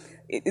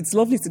 It's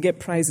lovely to get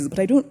prizes, but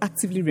I don't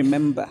actively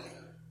remember.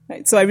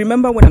 Right? So I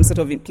remember when I'm sort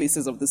of in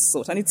places of this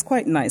sort, and it's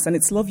quite nice, and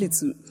it's lovely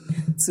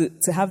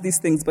to have these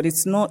things. But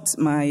it's not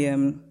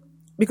my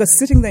because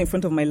sitting there in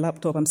front of my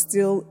laptop, I'm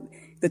still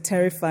the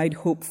terrified,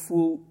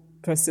 hopeful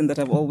person that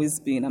I've always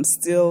been.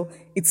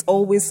 It's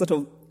always sort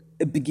of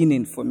a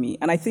beginning for me.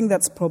 And I think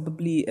that's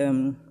probably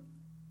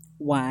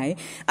why.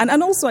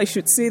 And also I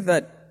should say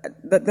that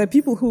there are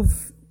people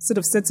who've sort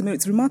of said to me,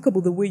 it's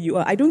remarkable the way you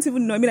are. I don't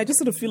even know. I just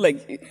sort of feel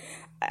like,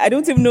 I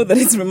don't even know that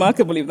it's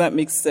remarkable, if that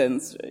makes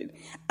sense, right?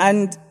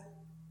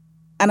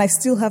 And I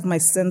still have my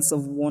sense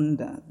of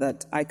wonder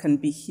that I can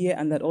be here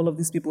and that all of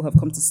these people have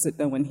come to sit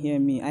down and hear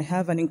me. I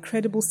have an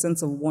incredible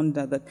sense of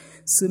wonder that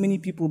so many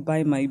people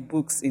buy my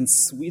books in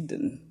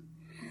Sweden.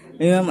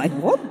 I'm like,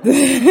 what the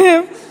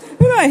hell?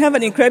 I have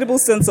an incredible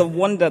sense of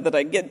wonder that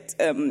I get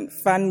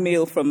fan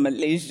mail from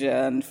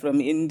Malaysia and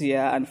from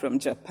India and from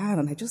Japan,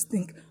 and I just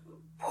think,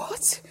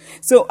 what?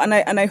 So, and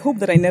I hope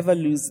that I never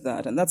lose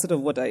that, and that's sort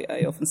of what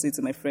I often say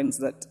to my friends,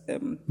 that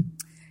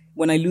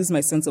when I lose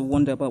my sense of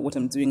wonder about what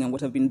I'm doing and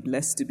what I've been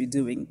blessed to be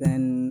doing,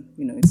 then,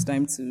 it's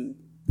time to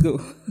go.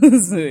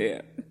 So,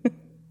 yeah.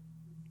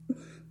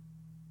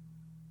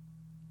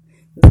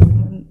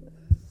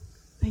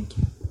 Thank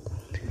you.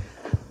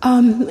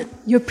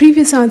 Your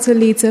previous answer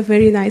leads up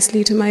very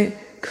nicely to my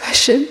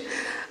question.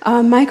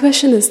 My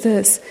question is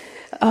this.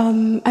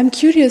 I'm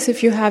curious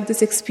if you have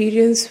this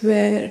experience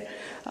where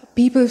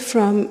people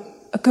from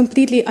a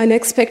completely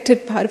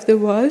unexpected part of the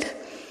world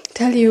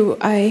tell you,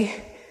 I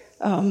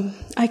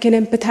can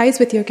empathize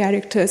with your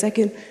characters, I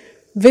can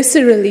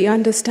viscerally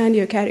understand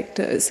your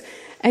characters,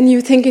 and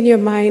you think in your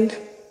mind,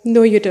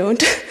 no, you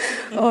don't?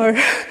 Or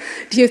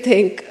do you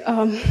think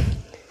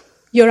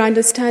your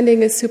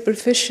understanding is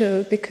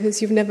superficial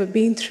because you've never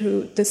been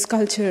through this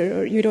culture,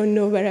 or you don't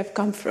know where I've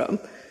come from?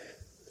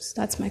 So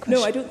that's my question.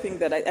 No, I don't think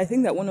that. I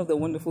think that one of the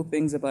wonderful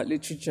things about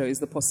literature is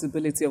the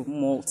possibility of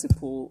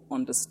multiple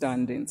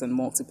understandings and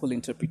multiple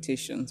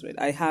interpretations, right?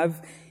 I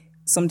have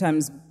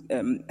sometimes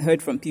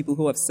heard from people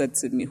who have said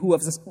to me, who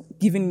have just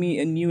given me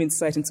a new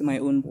insight into my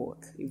own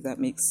work, if that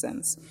makes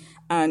sense.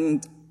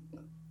 And,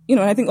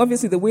 I think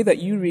obviously the way that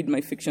you read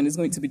my fiction is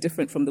going to be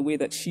different from the way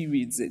that she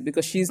reads it,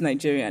 because she's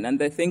Nigerian, and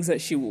there are things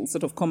that she will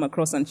sort of come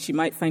across and she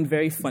might find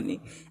very funny.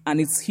 And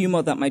it's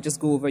humor that might just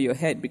go over your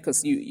head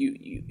because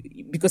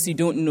you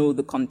don't know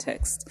the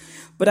context.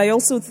 But I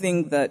also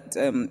think that,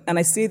 and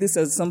I say this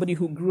as somebody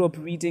who grew up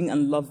reading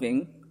and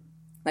loving,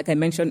 like I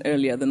mentioned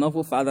earlier, the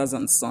novel Fathers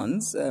and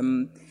Sons,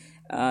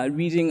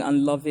 reading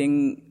and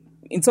loving.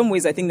 In some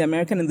ways, I think the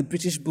American and the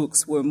British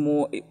books were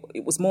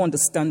it was more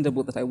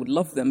understandable that I would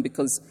love them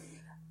because,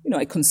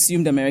 I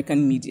consumed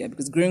American media.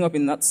 Because growing up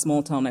in that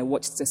small town, I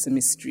watched Sesame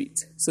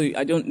Street. So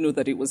I don't know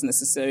that it was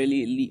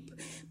necessarily a leap.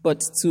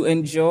 But to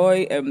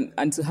enjoy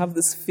and to have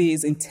this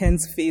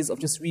intense phase of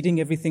just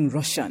reading everything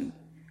Russian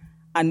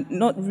and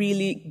not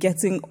really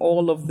getting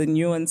all of the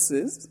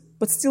nuances,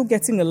 but still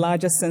getting a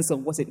larger sense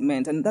of what it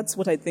meant. And that's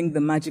what I think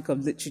the magic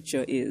of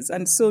literature is.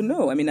 And so,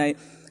 no,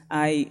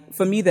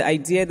 for me, the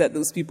idea that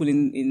those people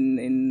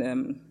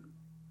in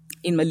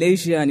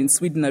Malaysia and in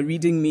Sweden are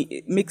reading me,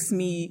 it makes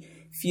me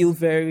feel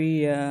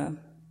very, it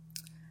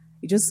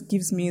just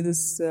gives me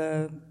this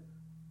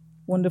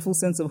wonderful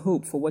sense of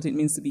hope for what it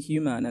means to be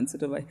human. And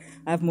sort of, I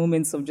have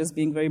moments of just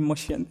being very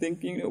mushy and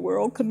thinking,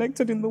 we're all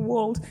connected in the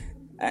world.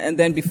 And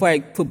then before I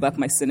put back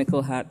my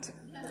cynical hat.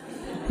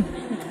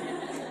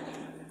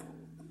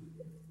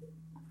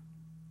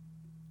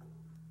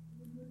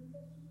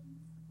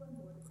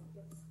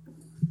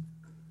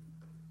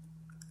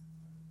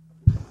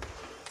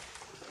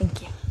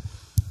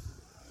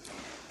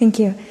 Thank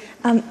you.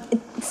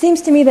 It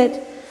seems to me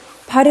that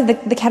part of the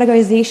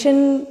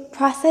categorization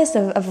process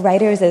of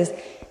writers as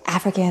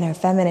African or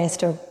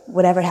feminist or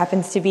whatever it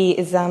happens to be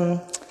is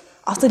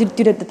also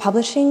due to the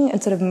publishing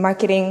and sort of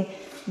marketing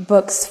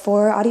books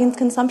for audience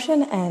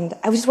consumption. And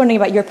I was just wondering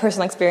about your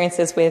personal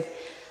experiences with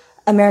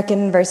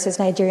American versus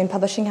Nigerian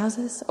publishing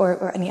houses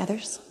or any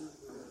others.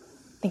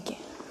 Thank you.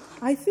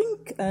 I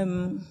think,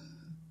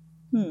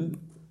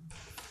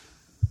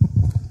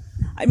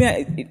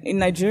 in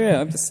Nigeria,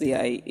 obviously,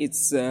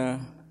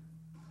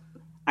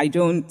 I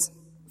don't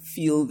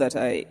feel that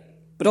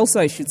but also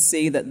I should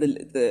say that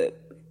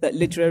that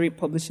literary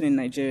publishing in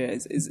Nigeria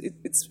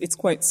it's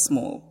quite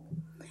small.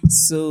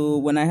 So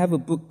when I have a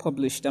book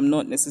published, I'm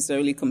not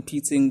necessarily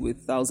competing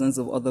with thousands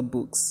of other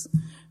books,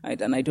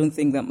 right? And I don't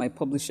think that my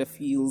publisher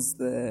feels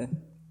the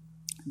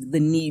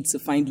need to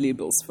find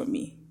labels for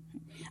me.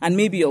 And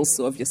maybe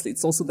also, obviously,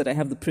 it's also that I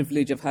have the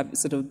privilege of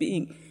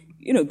being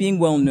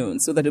well known,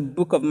 so that a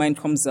book of mine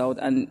comes out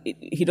and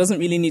he doesn't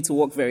really need to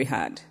work very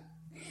hard.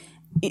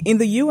 In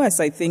the US,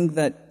 I think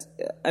that,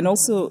 and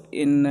also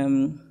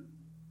in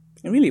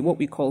really what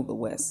we call the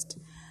West,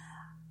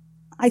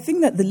 I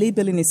think that the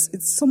labeling is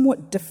it's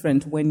somewhat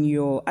different when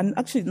you're, and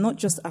actually not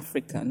just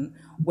African,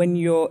 when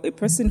you're a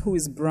person who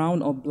is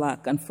brown or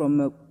black and from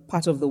a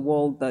part of the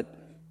world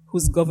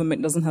whose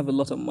government doesn't have a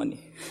lot of money.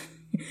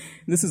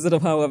 This is sort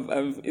of how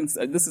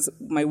this is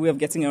my way of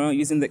getting around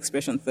using the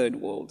expression third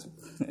world.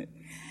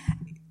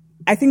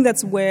 I think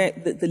that's where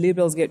the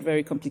labels get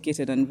very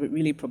complicated and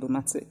really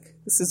problematic.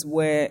 This is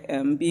where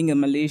being a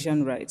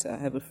Malaysian writer, I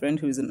have a friend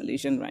who is a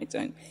Malaysian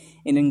writer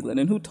in England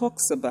and who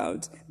talks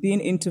about being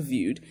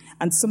interviewed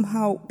and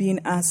somehow being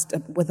asked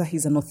whether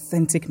he's an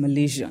authentic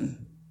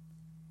Malaysian.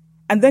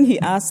 And then he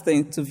asked the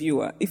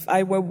interviewer, if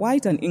I were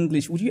white and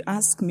English, would you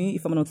ask me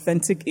if I'm an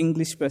authentic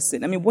English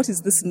person? I mean, what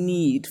is this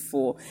need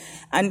for?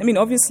 And I mean,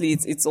 obviously,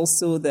 it's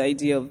also the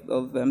idea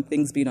of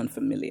things being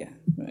unfamiliar,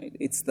 right?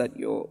 It's that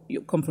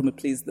you come from a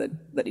place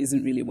that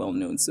isn't really well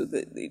known, so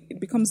it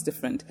becomes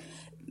different.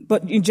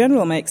 But in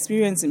general, my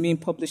experience in being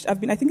published, I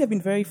think I've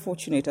been very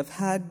fortunate. I've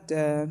had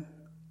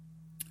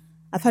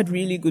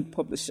really good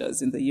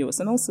publishers in the US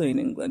and also in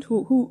England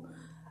who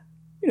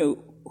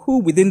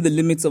within the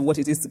limits of what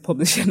it is to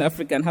publish in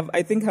Africa have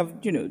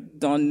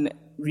done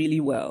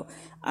really well.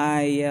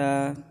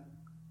 I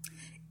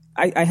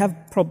have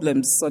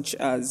problems such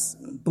as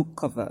book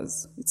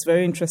covers. It's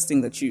very interesting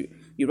that you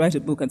write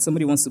a book and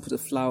somebody wants to put a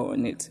flower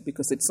on it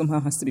because it somehow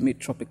has to be made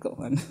tropical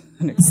and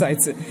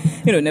exciting.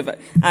 Never.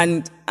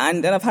 And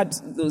I've had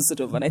those sort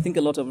of, and I think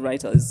a lot of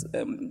writers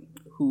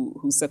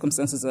whose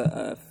circumstances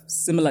are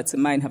similar to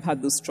mine have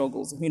had those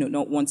struggles,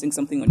 not wanting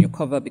something on your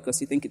cover because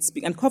you think it's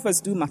big. And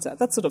covers do matter,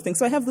 that sort of thing.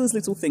 So I have those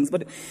little things.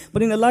 But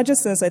in a larger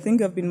sense, I think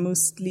I've been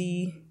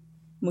mostly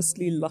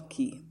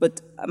lucky.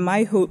 But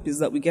my hope is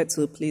that we get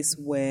to a place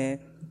where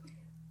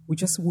we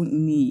just won't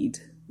need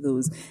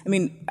those. I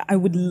mean, I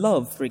would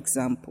love, for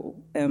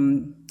example,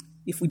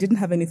 if we didn't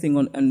have anything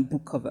on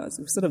book covers,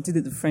 we sort of did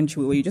it the French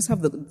way, where you just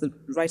have the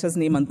writer's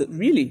name and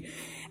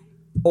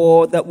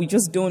or that we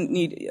just don't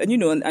need,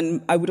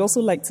 and I would also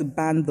like to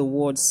ban the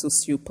word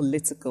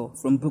socio-political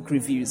from book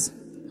reviews.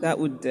 That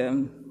would,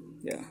 I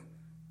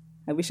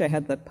wish I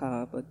had that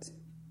power, but...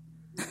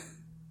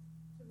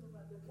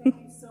 Thank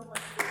you so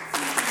much.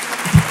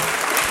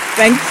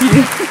 Thank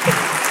you.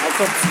 I'll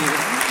talk to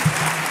you.